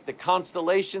can make the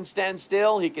constellations stand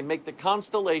still. He can make the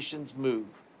constellations move.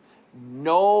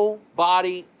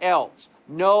 Nobody else,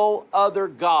 no other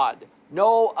God,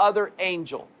 no other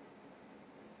angel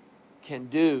can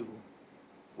do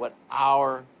what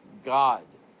our God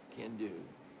can do.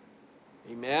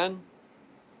 Amen?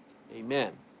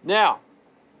 Amen. Now,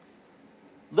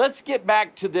 let's get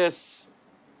back to this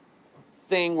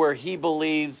thing where he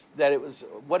believes that it was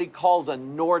what he calls a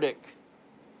Nordic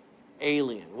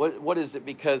alien. What is it?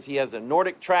 Because he has a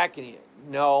Nordic track and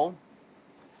no.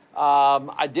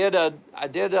 I did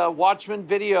a Watchman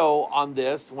video on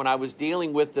this when I was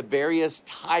dealing with the various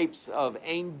types of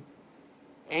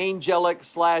angelic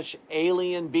 /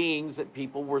 alien beings that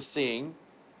people were seeing.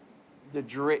 The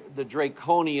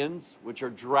draconians, which are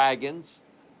dragons.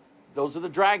 Those are the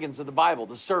dragons of the Bible,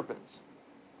 the serpents.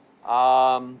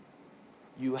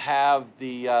 You have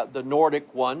the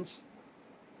Nordic ones.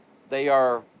 They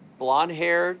are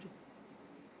blonde-haired,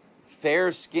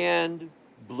 fair-skinned,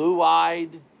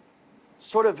 blue-eyed,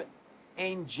 sort of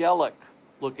angelic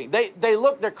looking.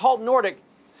 They're called Nordic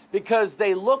because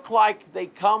they look like they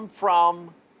come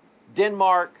from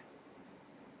Denmark,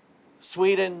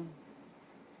 Sweden,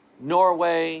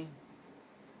 Norway,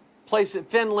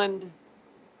 Finland,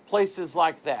 places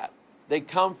like that. They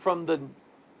come from the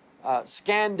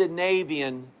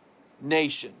Scandinavian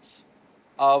nations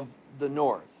of the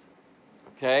north.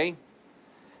 Okay?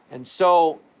 And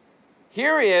so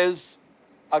here is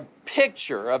a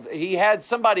picture of, he had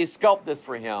somebody sculpt this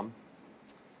for him.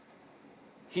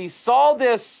 He saw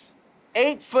this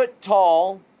 8-foot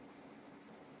tall,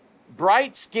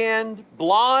 bright-skinned,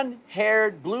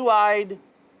 blonde-haired, blue-eyed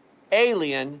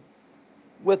alien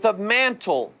with a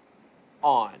mantle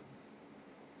on.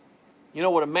 You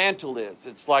know what a mantle is?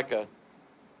 It's like a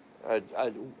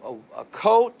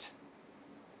coat,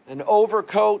 an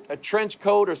overcoat, a trench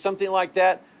coat or something like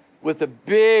that with a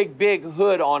big, big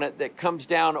hood on it that comes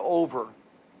down over.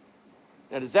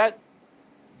 Now, does that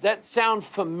sound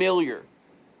familiar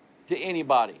to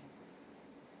anybody?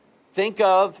 Think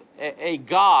of a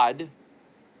God,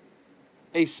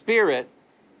 a spirit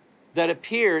that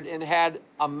appeared and had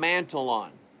a mantle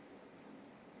on.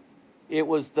 It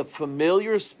was the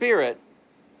familiar spirit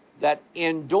that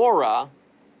Endora,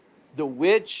 the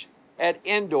witch at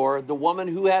Endor, the woman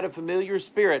who had a familiar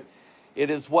spirit, it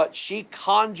is what she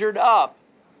conjured up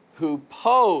who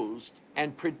posed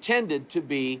and pretended to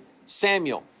be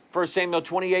Samuel. 1 Samuel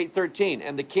 28:13,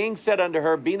 and the king said unto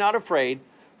her, be not afraid,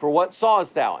 for what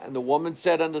sawest thou? And the woman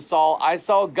said unto Saul, I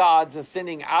saw gods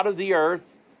ascending out of the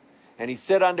earth. And he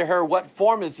said unto her, what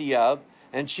form is he of?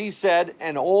 And she said,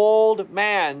 an old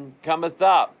man cometh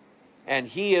up, and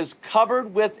he is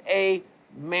covered with a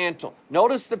mantle.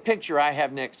 Notice the picture I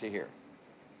have next to here.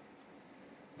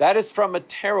 That is from a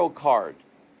tarot card.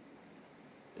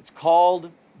 It's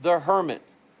called the Hermit.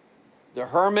 The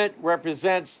Hermit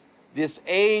represents this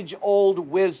age-old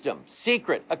wisdom,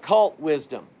 secret, occult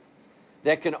wisdom,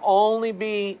 that can only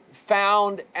be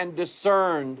found and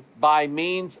discerned by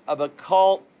means of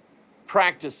occult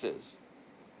practices,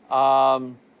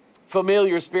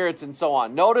 familiar spirits, and so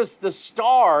on. Notice the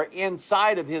star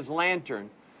inside of his lantern.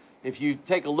 If you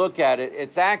take a look at it,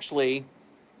 it's actually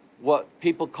what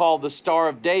people call the Star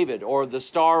of David, or the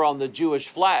star on the Jewish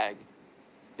flag.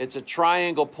 It's a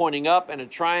triangle pointing up and a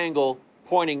triangle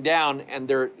pointing down, and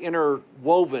they're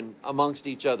interwoven amongst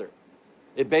each other.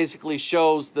 It basically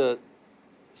shows the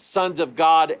sons of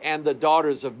God and the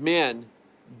daughters of men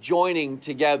joining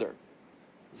together.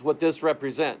 That's what this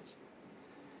represents.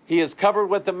 He is covered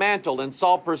with the mantle, and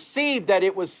Saul perceived that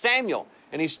it was Samuel,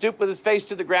 and he stooped with his face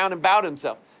to the ground and bowed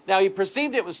himself. Now, he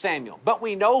perceived it was Samuel, but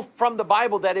we know from the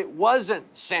Bible that it wasn't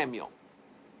Samuel.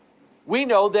 We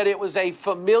know that it was a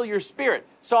familiar spirit.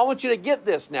 So I want you to get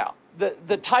this now, the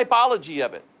typology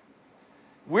of it.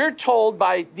 We're told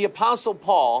by the Apostle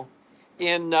Paul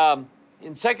in 2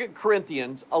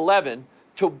 Corinthians 11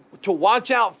 to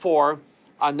watch out for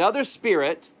another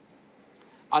spirit,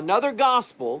 another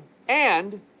gospel,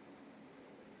 and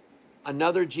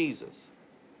another Jesus.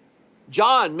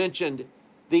 John mentioned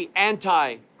the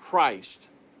Antichrist,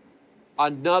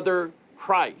 another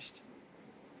Christ.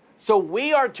 So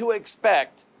we are to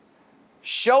expect,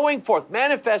 showing forth,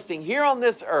 manifesting here on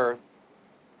this earth,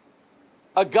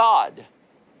 a God,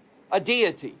 a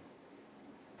deity,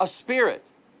 a spirit,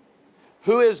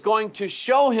 who is going to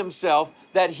show himself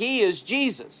that he is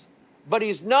Jesus. But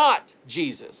he's not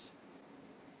Jesus.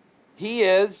 He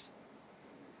is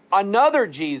another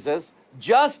Jesus,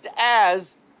 just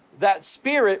as that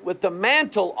spirit with the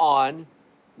mantle on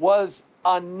was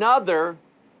another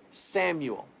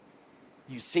Samuel.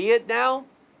 You see it now?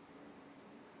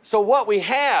 So what we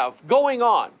have going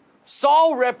on,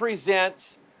 Saul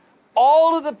represents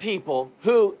all of the people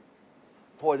who,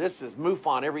 boy, this is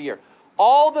MUFON every year,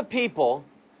 all the people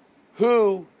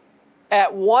who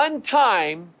at one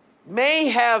time may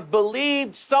have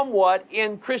believed somewhat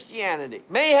in Christianity,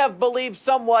 may have believed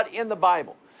somewhat in the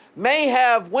Bible, may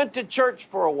have went to church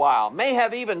for a while, may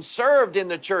have even served in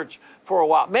the church for a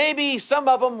while. Maybe some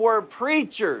of them were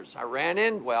preachers. I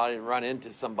didn't run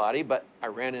into somebody, but I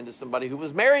ran into somebody who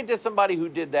was married to somebody who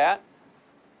did that.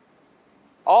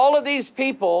 All of these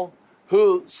people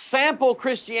who sample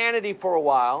Christianity for a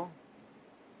while,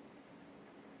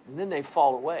 and then they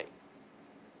fall away.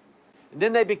 And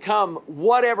then they become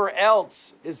whatever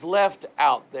else is left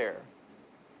out there.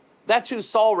 That's who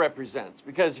Saul represents.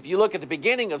 Because if you look at the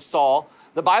beginning of Saul,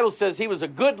 the Bible says he was a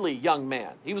goodly young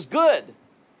man. He was good.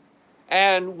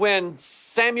 And when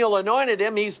Samuel anointed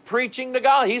him, he's preaching to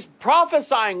God. He's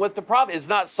prophesying with the prophet. Is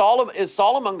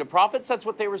Saul among the prophets? That's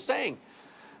what they were saying.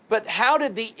 But how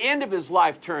did the end of his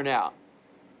life turn out?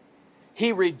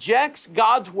 He rejects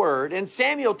God's word, and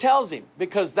Samuel tells him,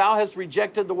 because thou hast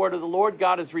rejected the word of the Lord,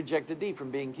 God has rejected thee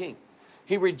from being king.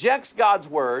 He rejects God's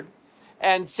word,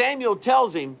 and Samuel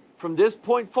tells him, from this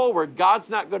point forward, God's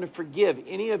not going to forgive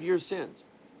any of your sins.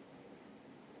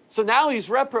 So now he's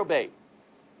reprobate.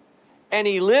 And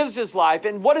he lives his life,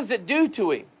 and what does it do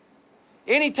to him?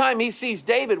 Anytime he sees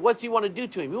David, what's he want to do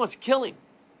to him? He wants to kill him.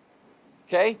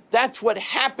 Okay? That's what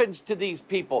happens to these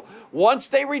people once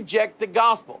they reject the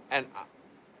gospel. And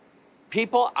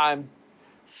people, I'm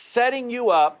setting you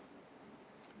up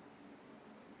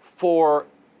for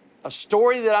a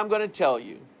story that I'm going to tell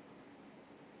you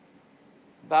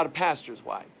about a pastor's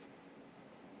wife.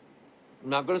 I'm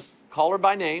not going to call her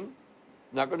by name.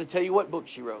 I'm not going to tell you what book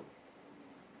she wrote.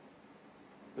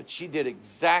 But she did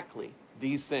exactly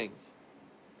these things.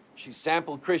 She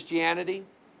sampled Christianity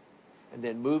and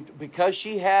then moved, because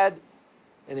she had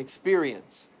an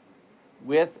experience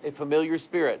with a familiar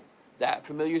spirit. That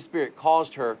familiar spirit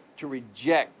caused her to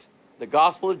reject the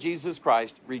gospel of Jesus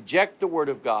Christ, reject the word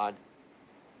of God.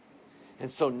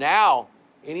 And so now,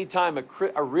 anytime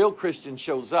a real Christian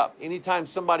shows up, anytime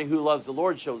somebody who loves the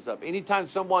Lord shows up, anytime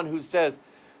someone who says,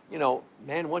 you know,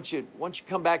 man, once you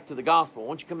come back to the gospel,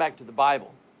 once you come back to the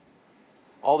Bible,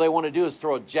 all they want to do is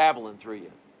throw a javelin through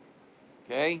you.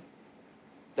 Okay?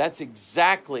 That's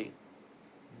exactly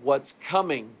what's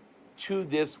coming to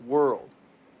this world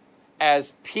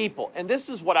as people. And this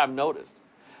is what I've noticed.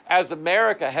 As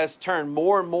America has turned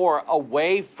more and more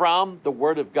away from the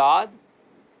Word of God,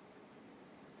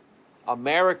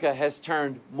 America has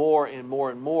turned more and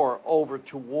more and more over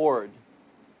toward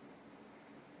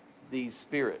these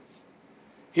spirits.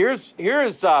 Here's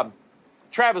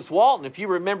Travis Walton. If you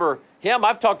remember him,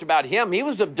 I've talked about him. He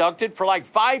was abducted for like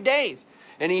 5 days.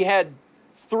 And he had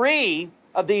 3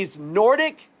 of these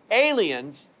Nordic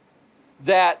aliens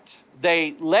that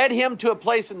they led him to a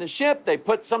place in the ship. They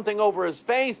put something over his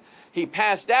face. He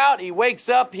passed out. He wakes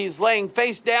up. He's laying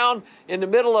face down in the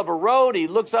middle of a road. He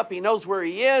looks up. He knows where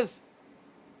he is.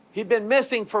 He'd been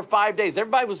missing for 5 days.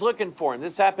 Everybody was looking for him.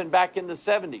 This happened back in the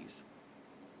 70s.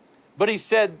 But he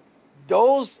said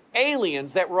those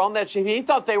aliens that were on that ship, he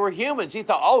thought they were humans. He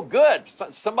thought, oh, good,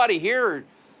 somebody here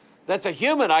that's a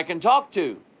human I can talk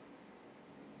to.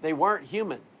 They weren't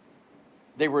human.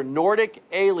 They were Nordic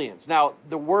aliens. Now,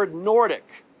 the word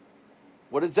Nordic,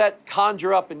 what does that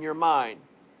conjure up in your mind?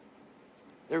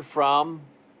 They're from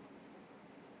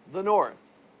the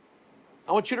north.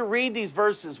 I want you to read these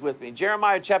verses with me.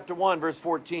 Jeremiah chapter 1, verse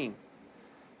 14.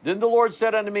 Then the Lord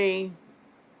said unto me,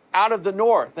 out of the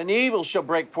north an evil shall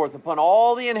break forth upon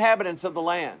all the inhabitants of the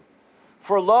land.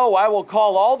 For lo, I will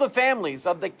call all the families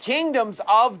of the kingdoms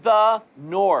of the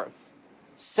north,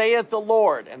 saith the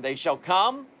Lord, and they shall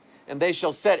come, and they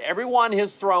shall set every one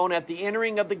his throne at the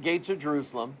entering of the gates of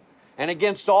Jerusalem, and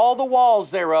against all the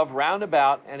walls thereof round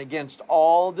about, and against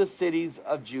all the cities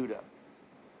of Judah.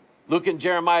 Look in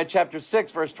Jeremiah chapter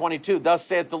 6, verse 22. Thus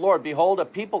saith the Lord, behold, a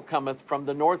people cometh from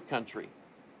the north country,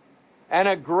 and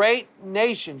a great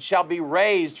nation shall be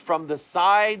raised from the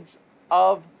sides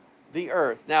of the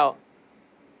earth. Now,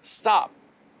 stop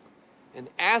and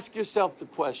ask yourself the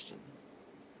question,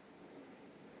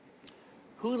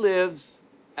 who lives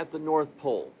at the North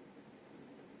Pole?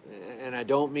 And I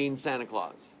don't mean Santa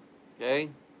Claus, okay?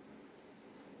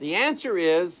 The answer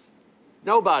is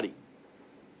nobody.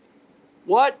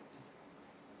 What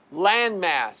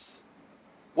landmass,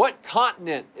 what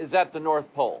continent is at the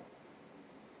North Pole?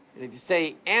 And if you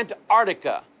say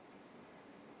Antarctica,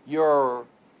 you're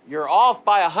you're off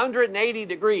by 180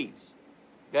 degrees.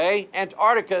 Okay?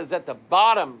 Antarctica is at the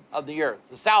bottom of the earth,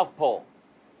 the South Pole.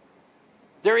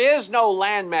 There is no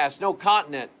landmass, no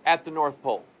continent at the North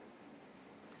Pole.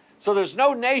 So there's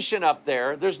no nation up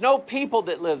there, there's no people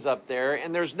that lives up there,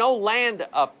 and there's no land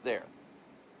up there.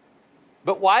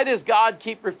 But why does God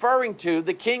keep referring to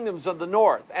the kingdoms of the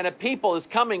north? And a people is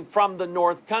coming from the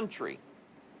north country.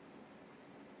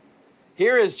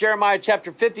 Here is Jeremiah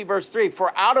chapter 50, verse 3.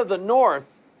 For out of the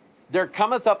north there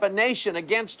cometh up a nation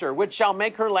against her, which shall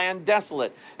make her land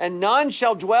desolate, and none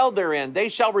shall dwell therein. They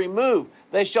shall remove,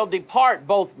 they shall depart,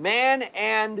 both man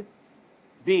and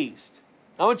beast.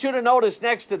 I want you to notice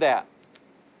next to that,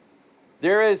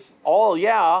 there is, oh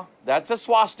yeah, that's a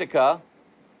swastika,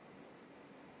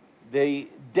 the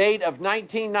date of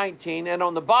 1919, and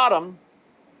on the bottom,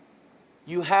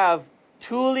 you have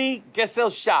Thule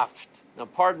Gesellschaft. Now,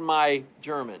 pardon my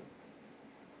German.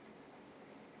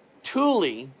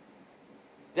 Thule,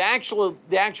 the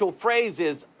actual phrase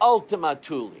is Ultima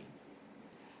Thule.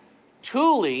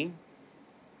 Thule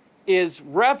is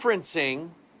referencing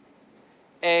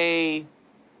a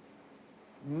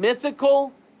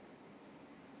mythical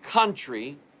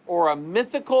country or a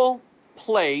mythical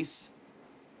place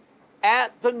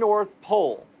at the North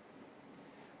Pole,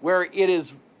 where it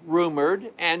is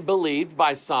rumored and believed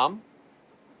by some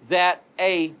that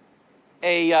a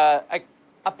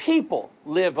people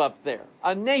live up there,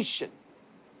 a nation.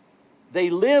 They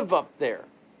live up there.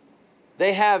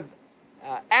 They have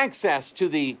access to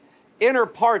the inner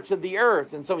parts of the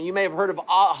earth. And so you may have heard of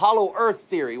hollow earth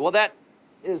theory. Well, that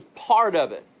is part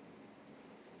of it.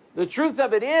 The truth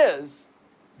of it is,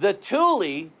 the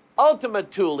Thule, Ultima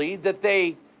Thule, that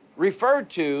they referred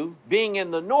to being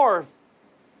in the north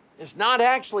is not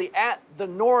actually at the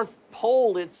North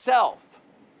Pole itself.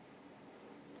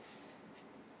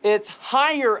 It's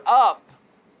higher up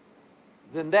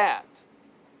than that.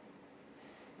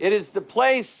 It is the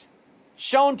place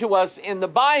shown to us in the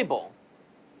Bible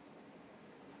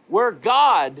where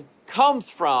God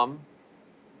comes from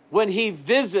when he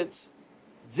visits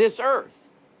this earth.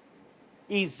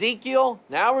 Ezekiel,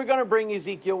 now we're going to bring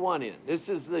Ezekiel 1 in. This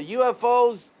is the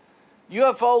UFO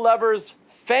lovers'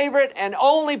 favorite and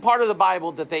only part of the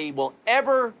Bible that they will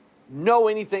ever know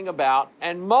anything about,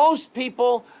 and most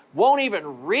people won't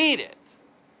even read it.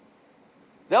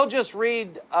 They'll just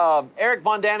read Eric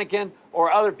von Daniken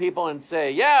or other people and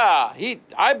say, yeah,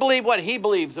 I believe what he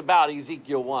believes about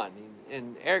Ezekiel 1.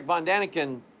 And Eric von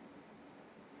Daniken,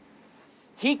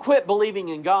 he quit believing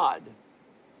in God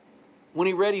when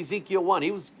he read Ezekiel 1.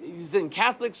 He's in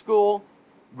Catholic school,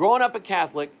 growing up a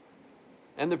Catholic,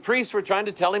 and the priests were trying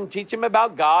to teach him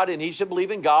about God, and he should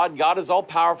believe in God, and God is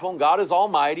all-powerful, and God is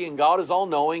almighty, and God is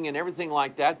all-knowing, and everything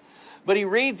like that. But he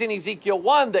reads in Ezekiel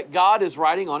 1 that God is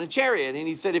riding on a chariot, and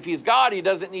he said if he's God, he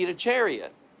doesn't need a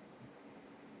chariot.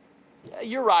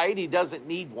 You're right, he doesn't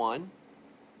need one.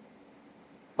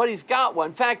 But he's got one.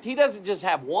 In fact, he doesn't just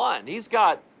have one. He's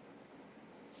got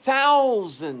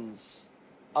thousands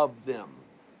of them.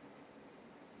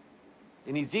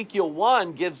 And Ezekiel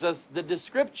 1 gives us the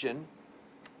description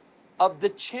of the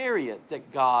chariot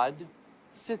that God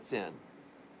sits in.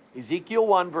 Ezekiel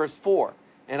 1 verse 4.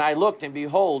 And I looked, and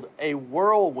behold, a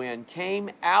whirlwind came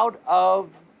out of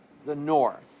the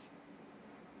north.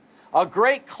 A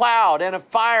great cloud and a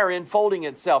fire enfolding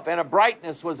itself, and a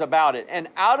brightness was about it. And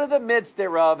out of the midst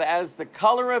thereof, as the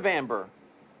color of amber,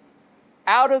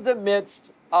 out of the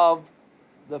midst of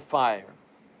the fire.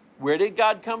 Where did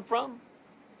God come from?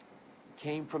 He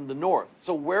came from the north.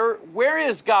 So where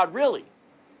is God really?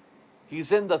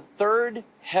 He's in the third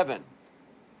heaven.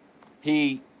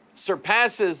 He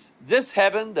surpasses this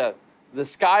heaven, the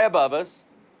sky above us,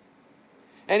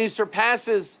 and he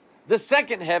surpasses the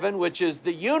second heaven, which is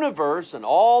the universe and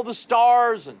all the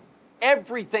stars and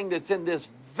everything that's in this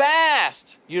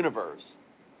vast universe.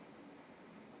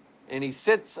 And he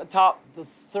sits atop the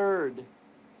third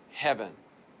heaven,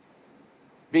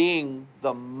 being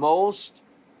the most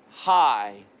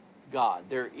high God.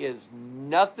 There is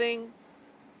nothing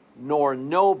nor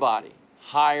nobody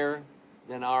higher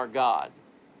than our God.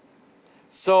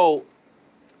 So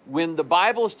when the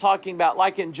Bible is talking about,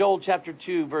 like in Joel chapter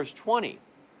 2, verse 20,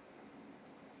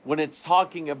 when it's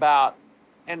talking about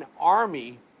an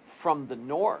army from the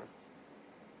north,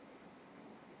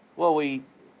 well, we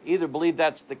either believe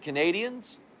that's the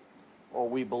Canadians, or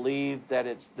we believe that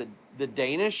it's the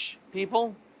Danish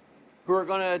people who are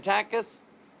going to attack us,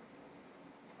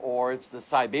 or it's the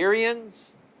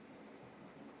Siberians,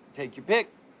 take your pick,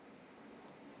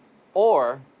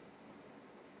 or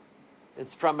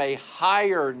it's from a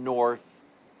higher north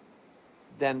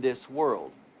than this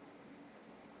world,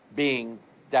 being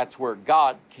that's where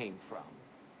God came from.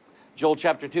 Joel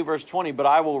chapter 2, verse 20, but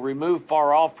I will remove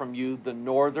far off from you the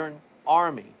northern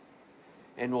army,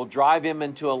 and will drive him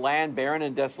into a land barren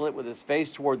and desolate, with his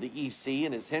face toward the east sea,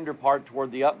 and his hinder part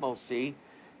toward the utmost sea.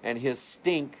 And his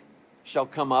stink shall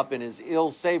come up, and his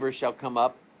ill savor shall come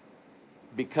up,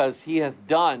 because he hath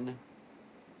done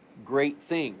great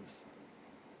things.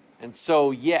 And so,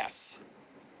 yes,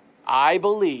 I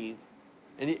believe,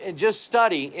 and just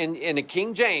study in the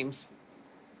King James,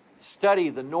 study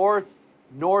the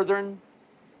northern,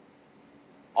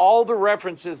 all the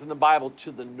references in the Bible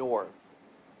to the north.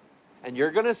 And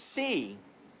you're going to see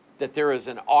that there is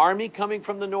an army coming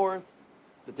from the north,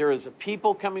 that there is a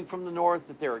people coming from the north,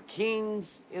 that there are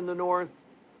kings in the north.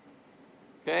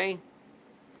 Okay?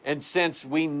 And since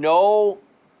we know,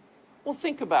 well,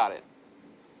 think about it.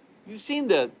 You've seen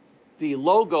the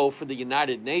logo for the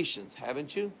United Nations,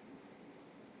 haven't you?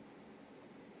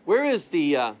 Where is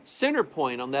the center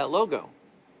point on that logo?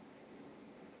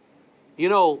 You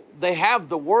know, they have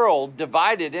the world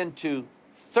divided into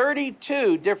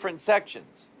 32 different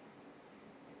sections.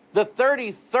 The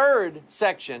 33rd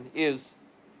section is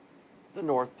the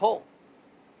North Pole.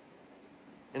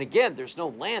 And again, there's no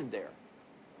land there.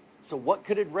 So what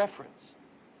could it reference?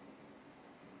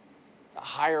 A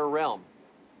higher realm.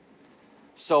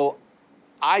 So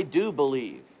I do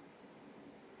believe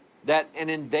that an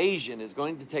invasion is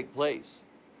going to take place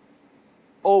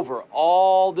over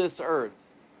all this earth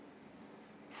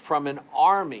from an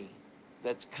army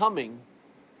that's coming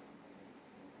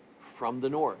from the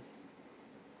north.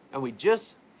 And we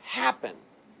just happen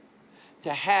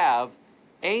to have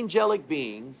angelic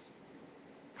beings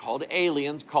called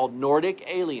aliens, called Nordic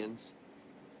aliens,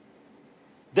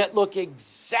 that look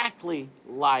exactly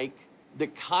like the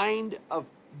kind of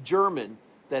German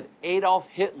that Adolf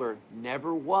Hitler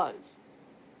never was,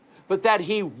 but that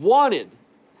he wanted.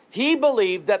 He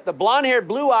believed that the blonde-haired,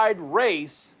 blue-eyed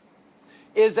race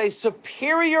is a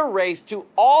superior race to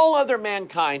all other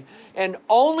mankind, and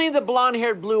only the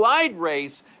blonde-haired, blue-eyed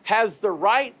race has the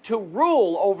right to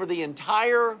rule over the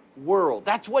entire world.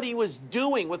 That's what he was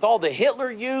doing with all the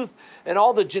Hitler Youth and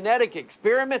all the genetic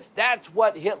experiments. That's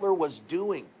what Hitler was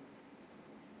doing.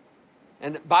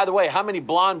 And by the way, how many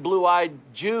blonde, blue-eyed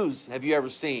Jews have you ever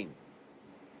seen?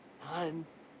 None.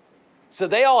 So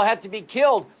they all had to be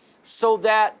killed so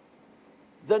that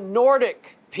the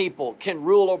Nordic people can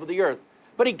rule over the earth.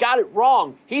 But he got it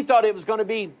wrong. He thought it was going to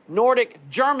be Nordic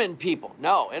German people.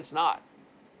 No, it's not.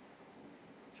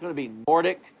 It's going to be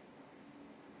Nordic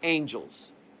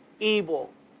angels, evil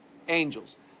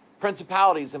angels,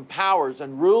 principalities and powers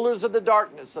and rulers of the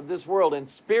darkness of this world and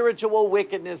spiritual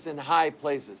wickedness in high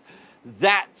places.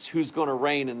 That's who's going to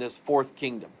reign in this fourth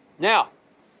kingdom. Now,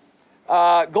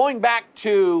 going back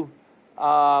to,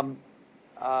 let's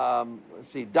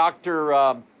see,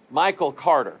 Dr. Michael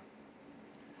Carter,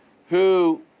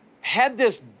 who had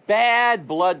this bad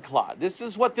blood clot. This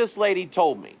is what this lady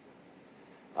told me.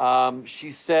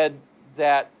 She said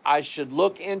that I should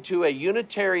look into a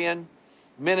Unitarian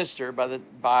minister by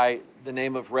the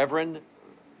name of Reverend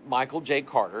Michael J.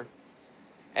 Carter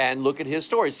and look at his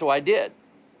story. So I did.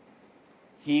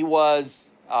 He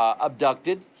was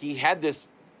abducted. He had this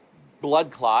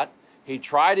blood clot. He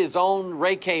tried his own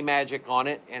Reiki magic on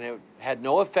it, and it had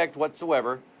no effect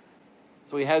whatsoever.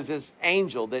 So he has this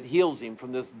angel that heals him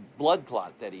from this blood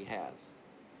clot that he has.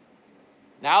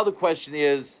 Now the question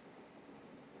is,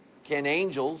 can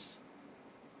angels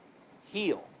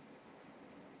heal?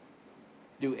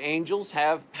 Do angels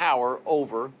have power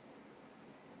over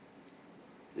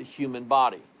the human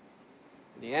body?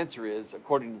 And the answer is,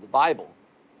 according to the Bible,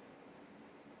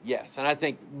 yes. And I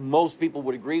think most people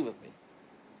would agree with me.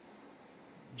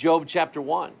 Job chapter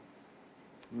 1.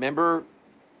 Remember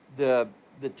the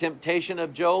temptation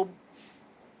of Job?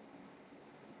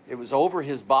 It was over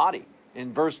his body.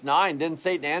 In verse 9, then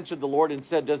Satan answered the Lord and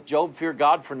said, doth Job fear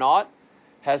God for naught?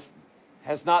 Has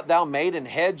not thou made an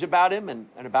hedge about him and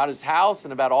about his house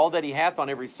and about all that he hath on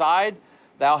every side?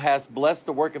 Thou hast blessed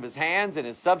the work of his hands, and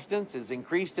his substance is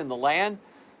increased in the land.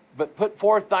 But put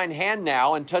forth thine hand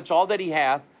now and touch all that he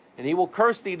hath, and he will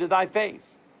curse thee to thy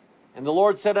face. And the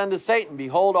Lord said unto Satan,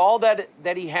 behold, all that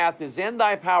he hath is in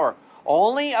thy power.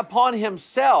 Only upon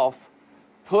himself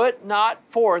put not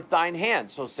forth thine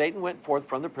hand. So Satan went forth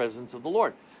from the presence of the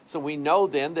Lord. So we know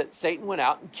then that Satan went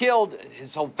out and killed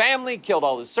his whole family, killed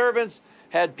all his servants,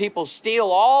 had people steal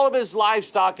all of his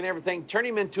livestock and everything, turn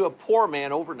him into a poor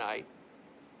man overnight.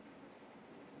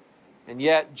 And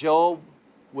yet Job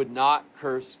would not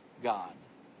curse God.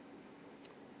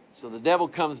 So the devil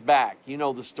comes back, you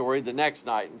know the story, the next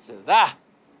night and says, well,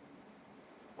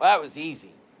 that was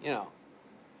easy, you know.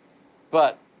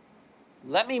 But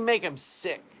Let me make him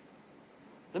sick.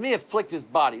 Let me afflict his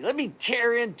body. Let me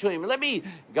tear into him.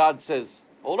 God says,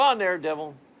 hold on there,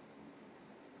 devil.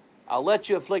 I'll let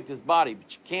you afflict his body,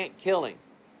 but you can't kill him.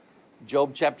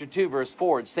 Job chapter 2, verse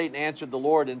 4, Satan answered the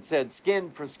Lord and said, skin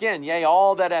for skin, yea,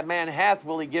 all that a man hath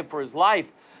will he give for his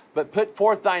life. But put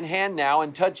forth thine hand now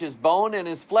and touch his bone and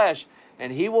his flesh,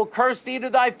 and he will curse thee to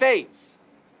thy face.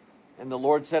 And the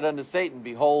Lord said unto Satan,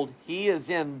 behold, he is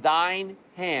in thine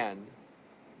hand,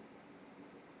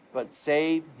 but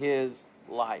save his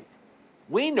life.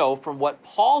 We know from what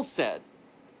Paul said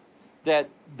that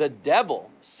the devil,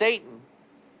 Satan,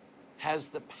 has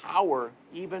the power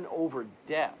even over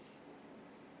death.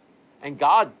 And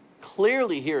God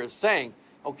clearly here is saying,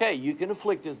 okay, you can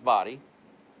afflict his body,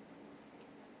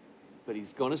 but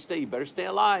he's going to stay, you better stay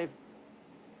alive.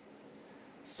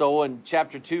 So in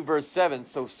chapter 2, verse 7,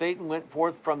 so Satan went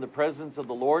forth from the presence of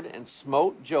the Lord and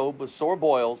smote Job with sore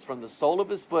boils from the sole of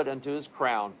his foot unto his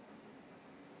crown.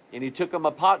 And he took him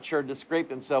a potsherd to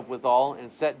scrape himself withal,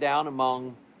 and sat down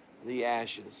among the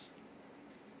ashes.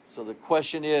 So the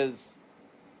question is,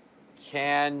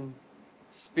 can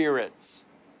spirits,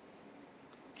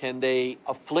 can they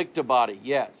afflict a body?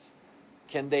 Yes.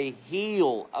 Can they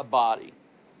heal a body?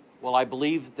 Well, I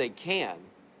believe they can.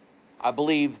 I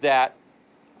believe that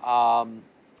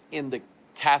in the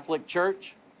Catholic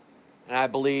Church, and I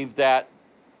believe that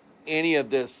any of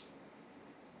this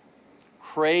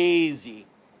crazy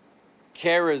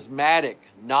charismatic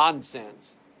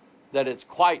nonsense, that it's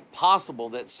quite possible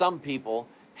that some people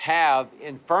have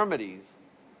infirmities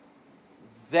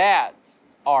that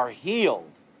are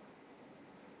healed,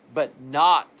 but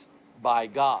not by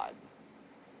God.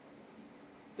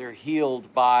 They're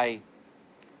healed by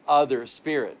other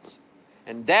spirits.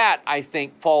 And that, I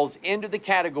think, falls into the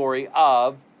category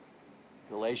of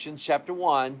Galatians chapter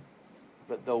 1,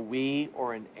 but though we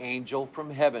or an angel from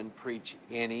heaven preach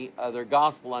any other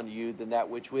gospel unto you than that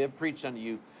which we have preached unto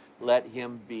you, let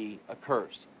him be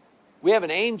accursed. We have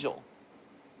an angel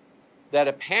that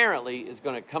apparently is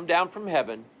going to come down from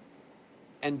heaven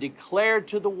and declare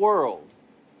to the world,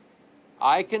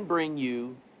 I can bring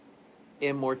you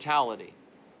immortality.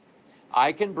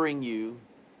 I can bring you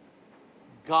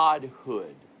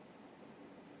godhood.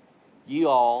 Ye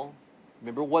all,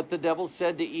 remember what the devil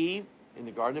said to Eve in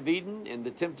the Garden of Eden, in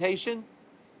the temptation?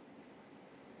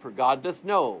 For God doth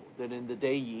know that in the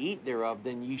day ye eat thereof,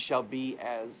 then ye shall be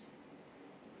as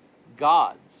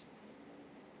gods,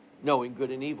 knowing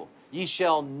good and evil. Ye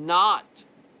shall not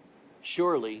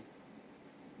surely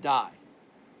die.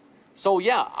 So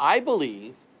yeah, I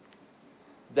believe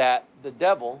that the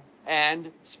devil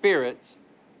and spirits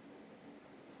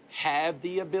have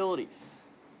the ability.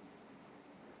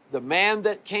 The man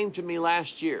that came to me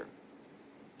last year,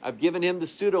 I've given him the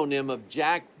pseudonym of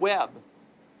Jack Webb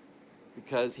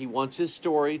because he wants his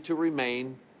story to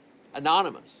remain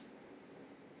anonymous.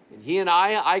 And he and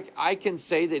I can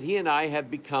say that he and I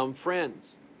have become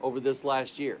friends over this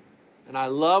last year. And I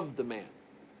love the man.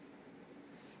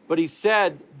 But he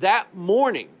said that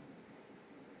morning,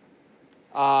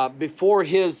 before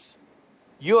his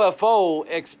UFO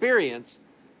experience,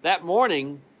 that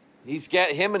morning,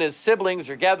 him and his siblings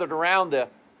are gathered around the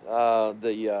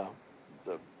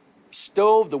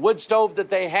stove, the wood stove that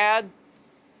they had,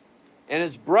 and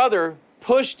his brother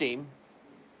pushed him,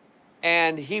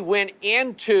 and he went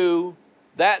into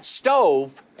that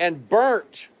stove and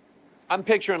burnt. I'm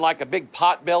picturing like a big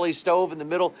potbelly stove in the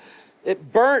middle.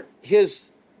 It burnt his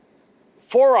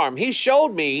forearm. He showed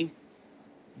me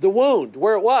the wound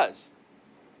where it was.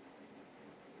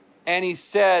 And he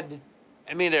said,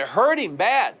 I mean, it hurt him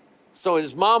bad. So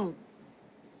his mom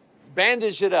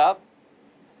bandaged it up.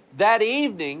 That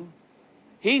evening,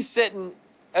 he's sitting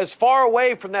as far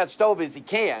away from that stove as he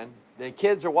can. The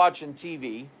kids are watching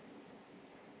TV.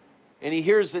 And he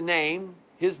hears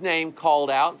his name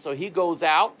called out. So he goes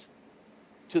out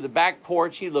to the back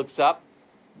porch. He looks up.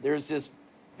 There's this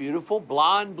beautiful,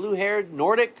 blonde, blue-haired,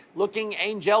 Nordic-looking,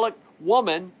 angelic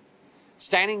woman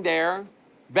standing there,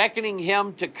 beckoning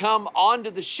him to come onto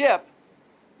the ship,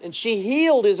 and she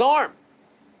healed his arm.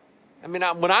 I mean,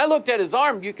 when I looked at his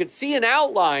arm, you could see an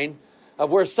outline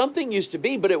of where something used to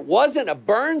be, but it wasn't a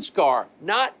burn scar,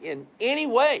 not in any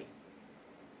way.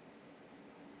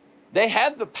 They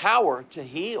have the power to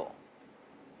heal.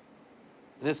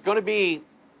 And it's going to be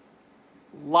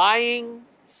lying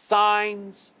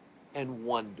signs and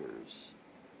wonders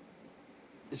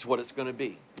is what it's going to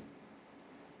be.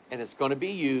 And it's going to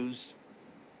be used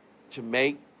to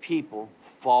make people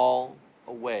fall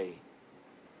away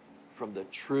from the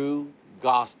true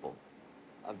gospel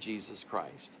of Jesus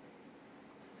Christ.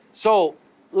 So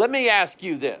let me ask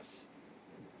you this.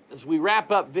 as we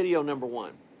wrap up video number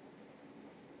 1,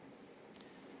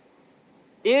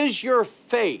 is your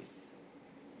faith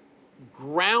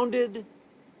grounded,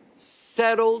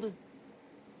 settled,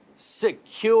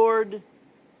 secured,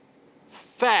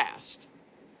 fast?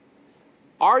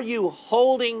 Are you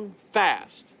holding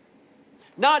fast?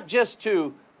 Not just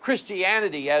to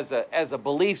Christianity as a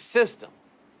belief system,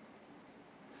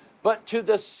 but to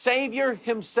the Savior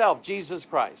himself, Jesus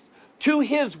Christ, to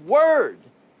his word,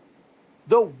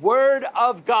 the word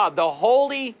of God, the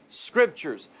Holy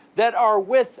Scriptures that are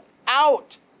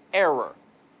without error,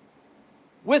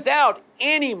 without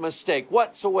any mistake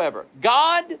whatsoever.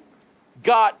 God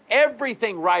got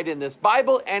everything right in this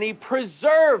Bible, and he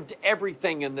preserved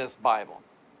everything in this Bible.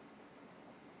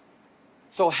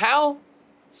 So how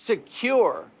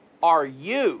secure are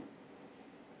you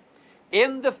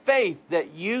in the faith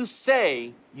that you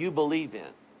say you believe in?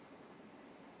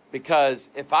 Because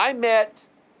if I met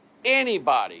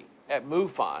anybody at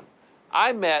MUFON,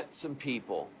 I met some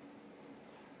people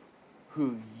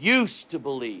who used to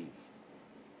believe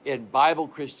in Bible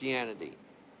Christianity,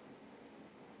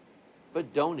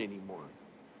 but don't anymore.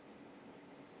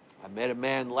 I met a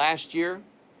man last year.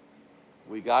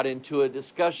 We got into a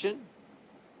discussion.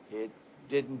 It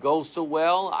didn't go so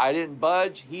well. I didn't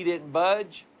budge. He didn't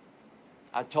budge.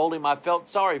 I told him I felt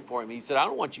sorry for him. He said, I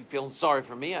don't want you feeling sorry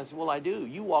for me. I said, well, I do.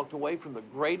 You walked away from the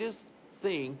greatest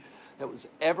thing that was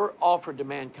ever offered to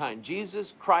mankind.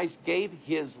 Jesus Christ gave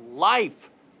his life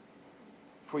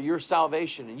for your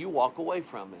salvation, and you walk away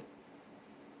from it.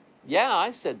 Yeah,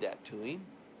 I said that to him.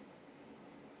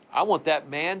 I want that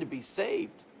man to be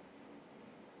saved,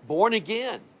 born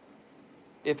again,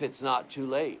 if it's not too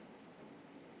late.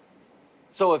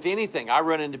 So if anything, I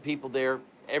run into people there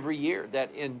every year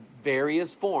that in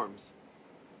various forms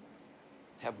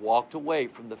have walked away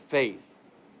from the faith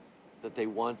that they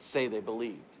once say they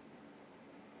believed.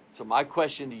 So my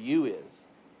question to you is,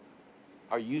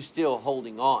 are you still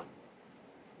holding on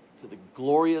to the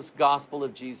glorious gospel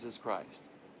of Jesus Christ?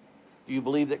 Do you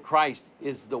believe that Christ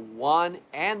is the one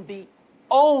and the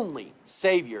only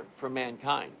Savior for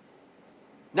mankind?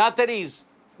 Not that he's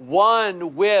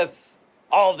one with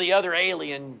all the other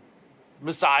alien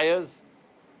messiahs,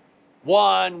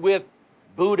 one with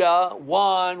Buddha,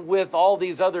 one with all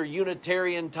these other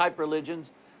Unitarian type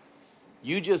religions.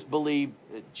 You just believe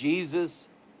that Jesus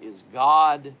is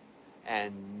God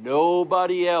and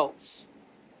nobody else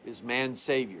is man's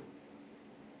Savior.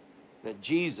 That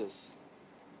Jesus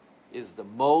is the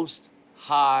most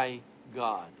high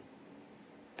God.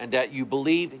 And that you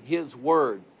believe his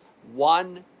word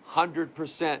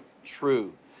 100%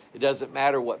 true. It doesn't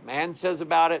matter what man says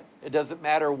about it. It doesn't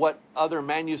matter what other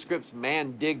manuscripts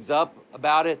man digs up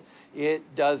about it.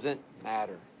 It doesn't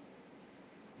matter.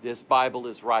 This Bible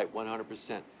is right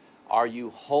 100%. Are you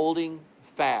holding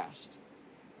fast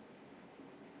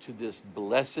to this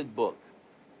blessed book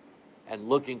and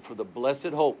looking for the blessed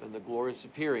hope and the glorious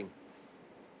appearing,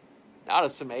 not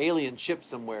of some alien ship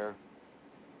somewhere,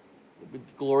 the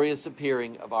glorious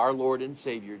appearing of our Lord and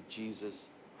Savior, Jesus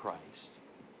Christ?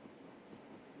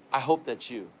 I hope that's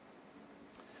you.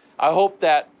 I hope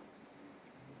that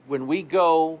when we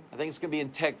go, I think it's going to be in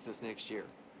Texas next year,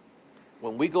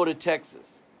 when we go to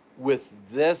Texas with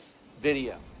this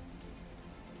video,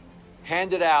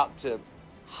 handed out to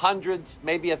hundreds,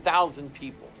 maybe 1,000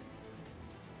 people,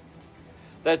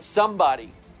 that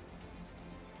somebody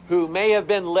who may have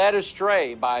been led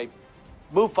astray by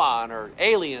MUFON or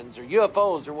aliens or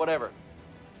UFOs or whatever,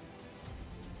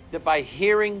 that by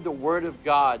hearing the word of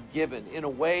God given in a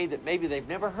way that maybe they've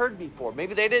never heard before,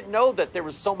 maybe they didn't know that there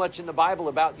was so much in the Bible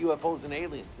about UFOs and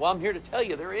aliens. Well, I'm here to tell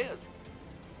you there is.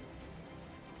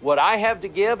 What I have to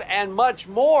give and much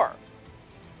more.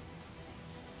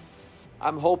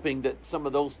 I'm hoping that some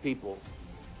of those people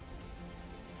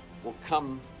will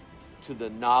come to the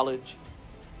knowledge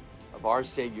of our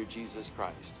Savior Jesus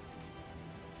Christ.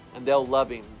 And they'll love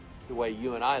him the way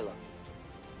you and I love him.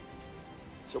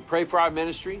 So pray for our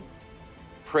ministry.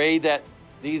 Pray that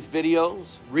these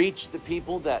videos reach the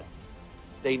people that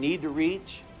they need to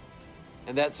reach,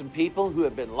 and that some people who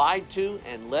have been lied to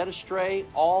and led astray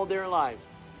all their lives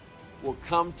will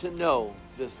come to know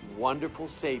this wonderful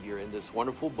Savior in this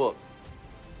wonderful book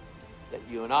that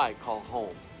you and I call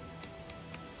home.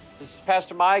 This is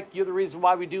Pastor Mike. You're the reason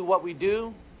why we do what we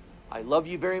do. I love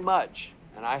you very much,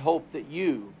 and I hope that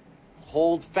you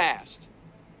hold fast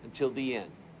until the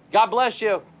end. God bless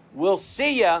you. We'll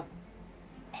see you.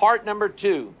 Part number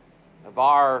 2 of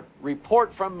our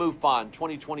report from MUFON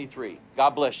 2023. God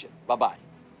bless you. Bye-bye.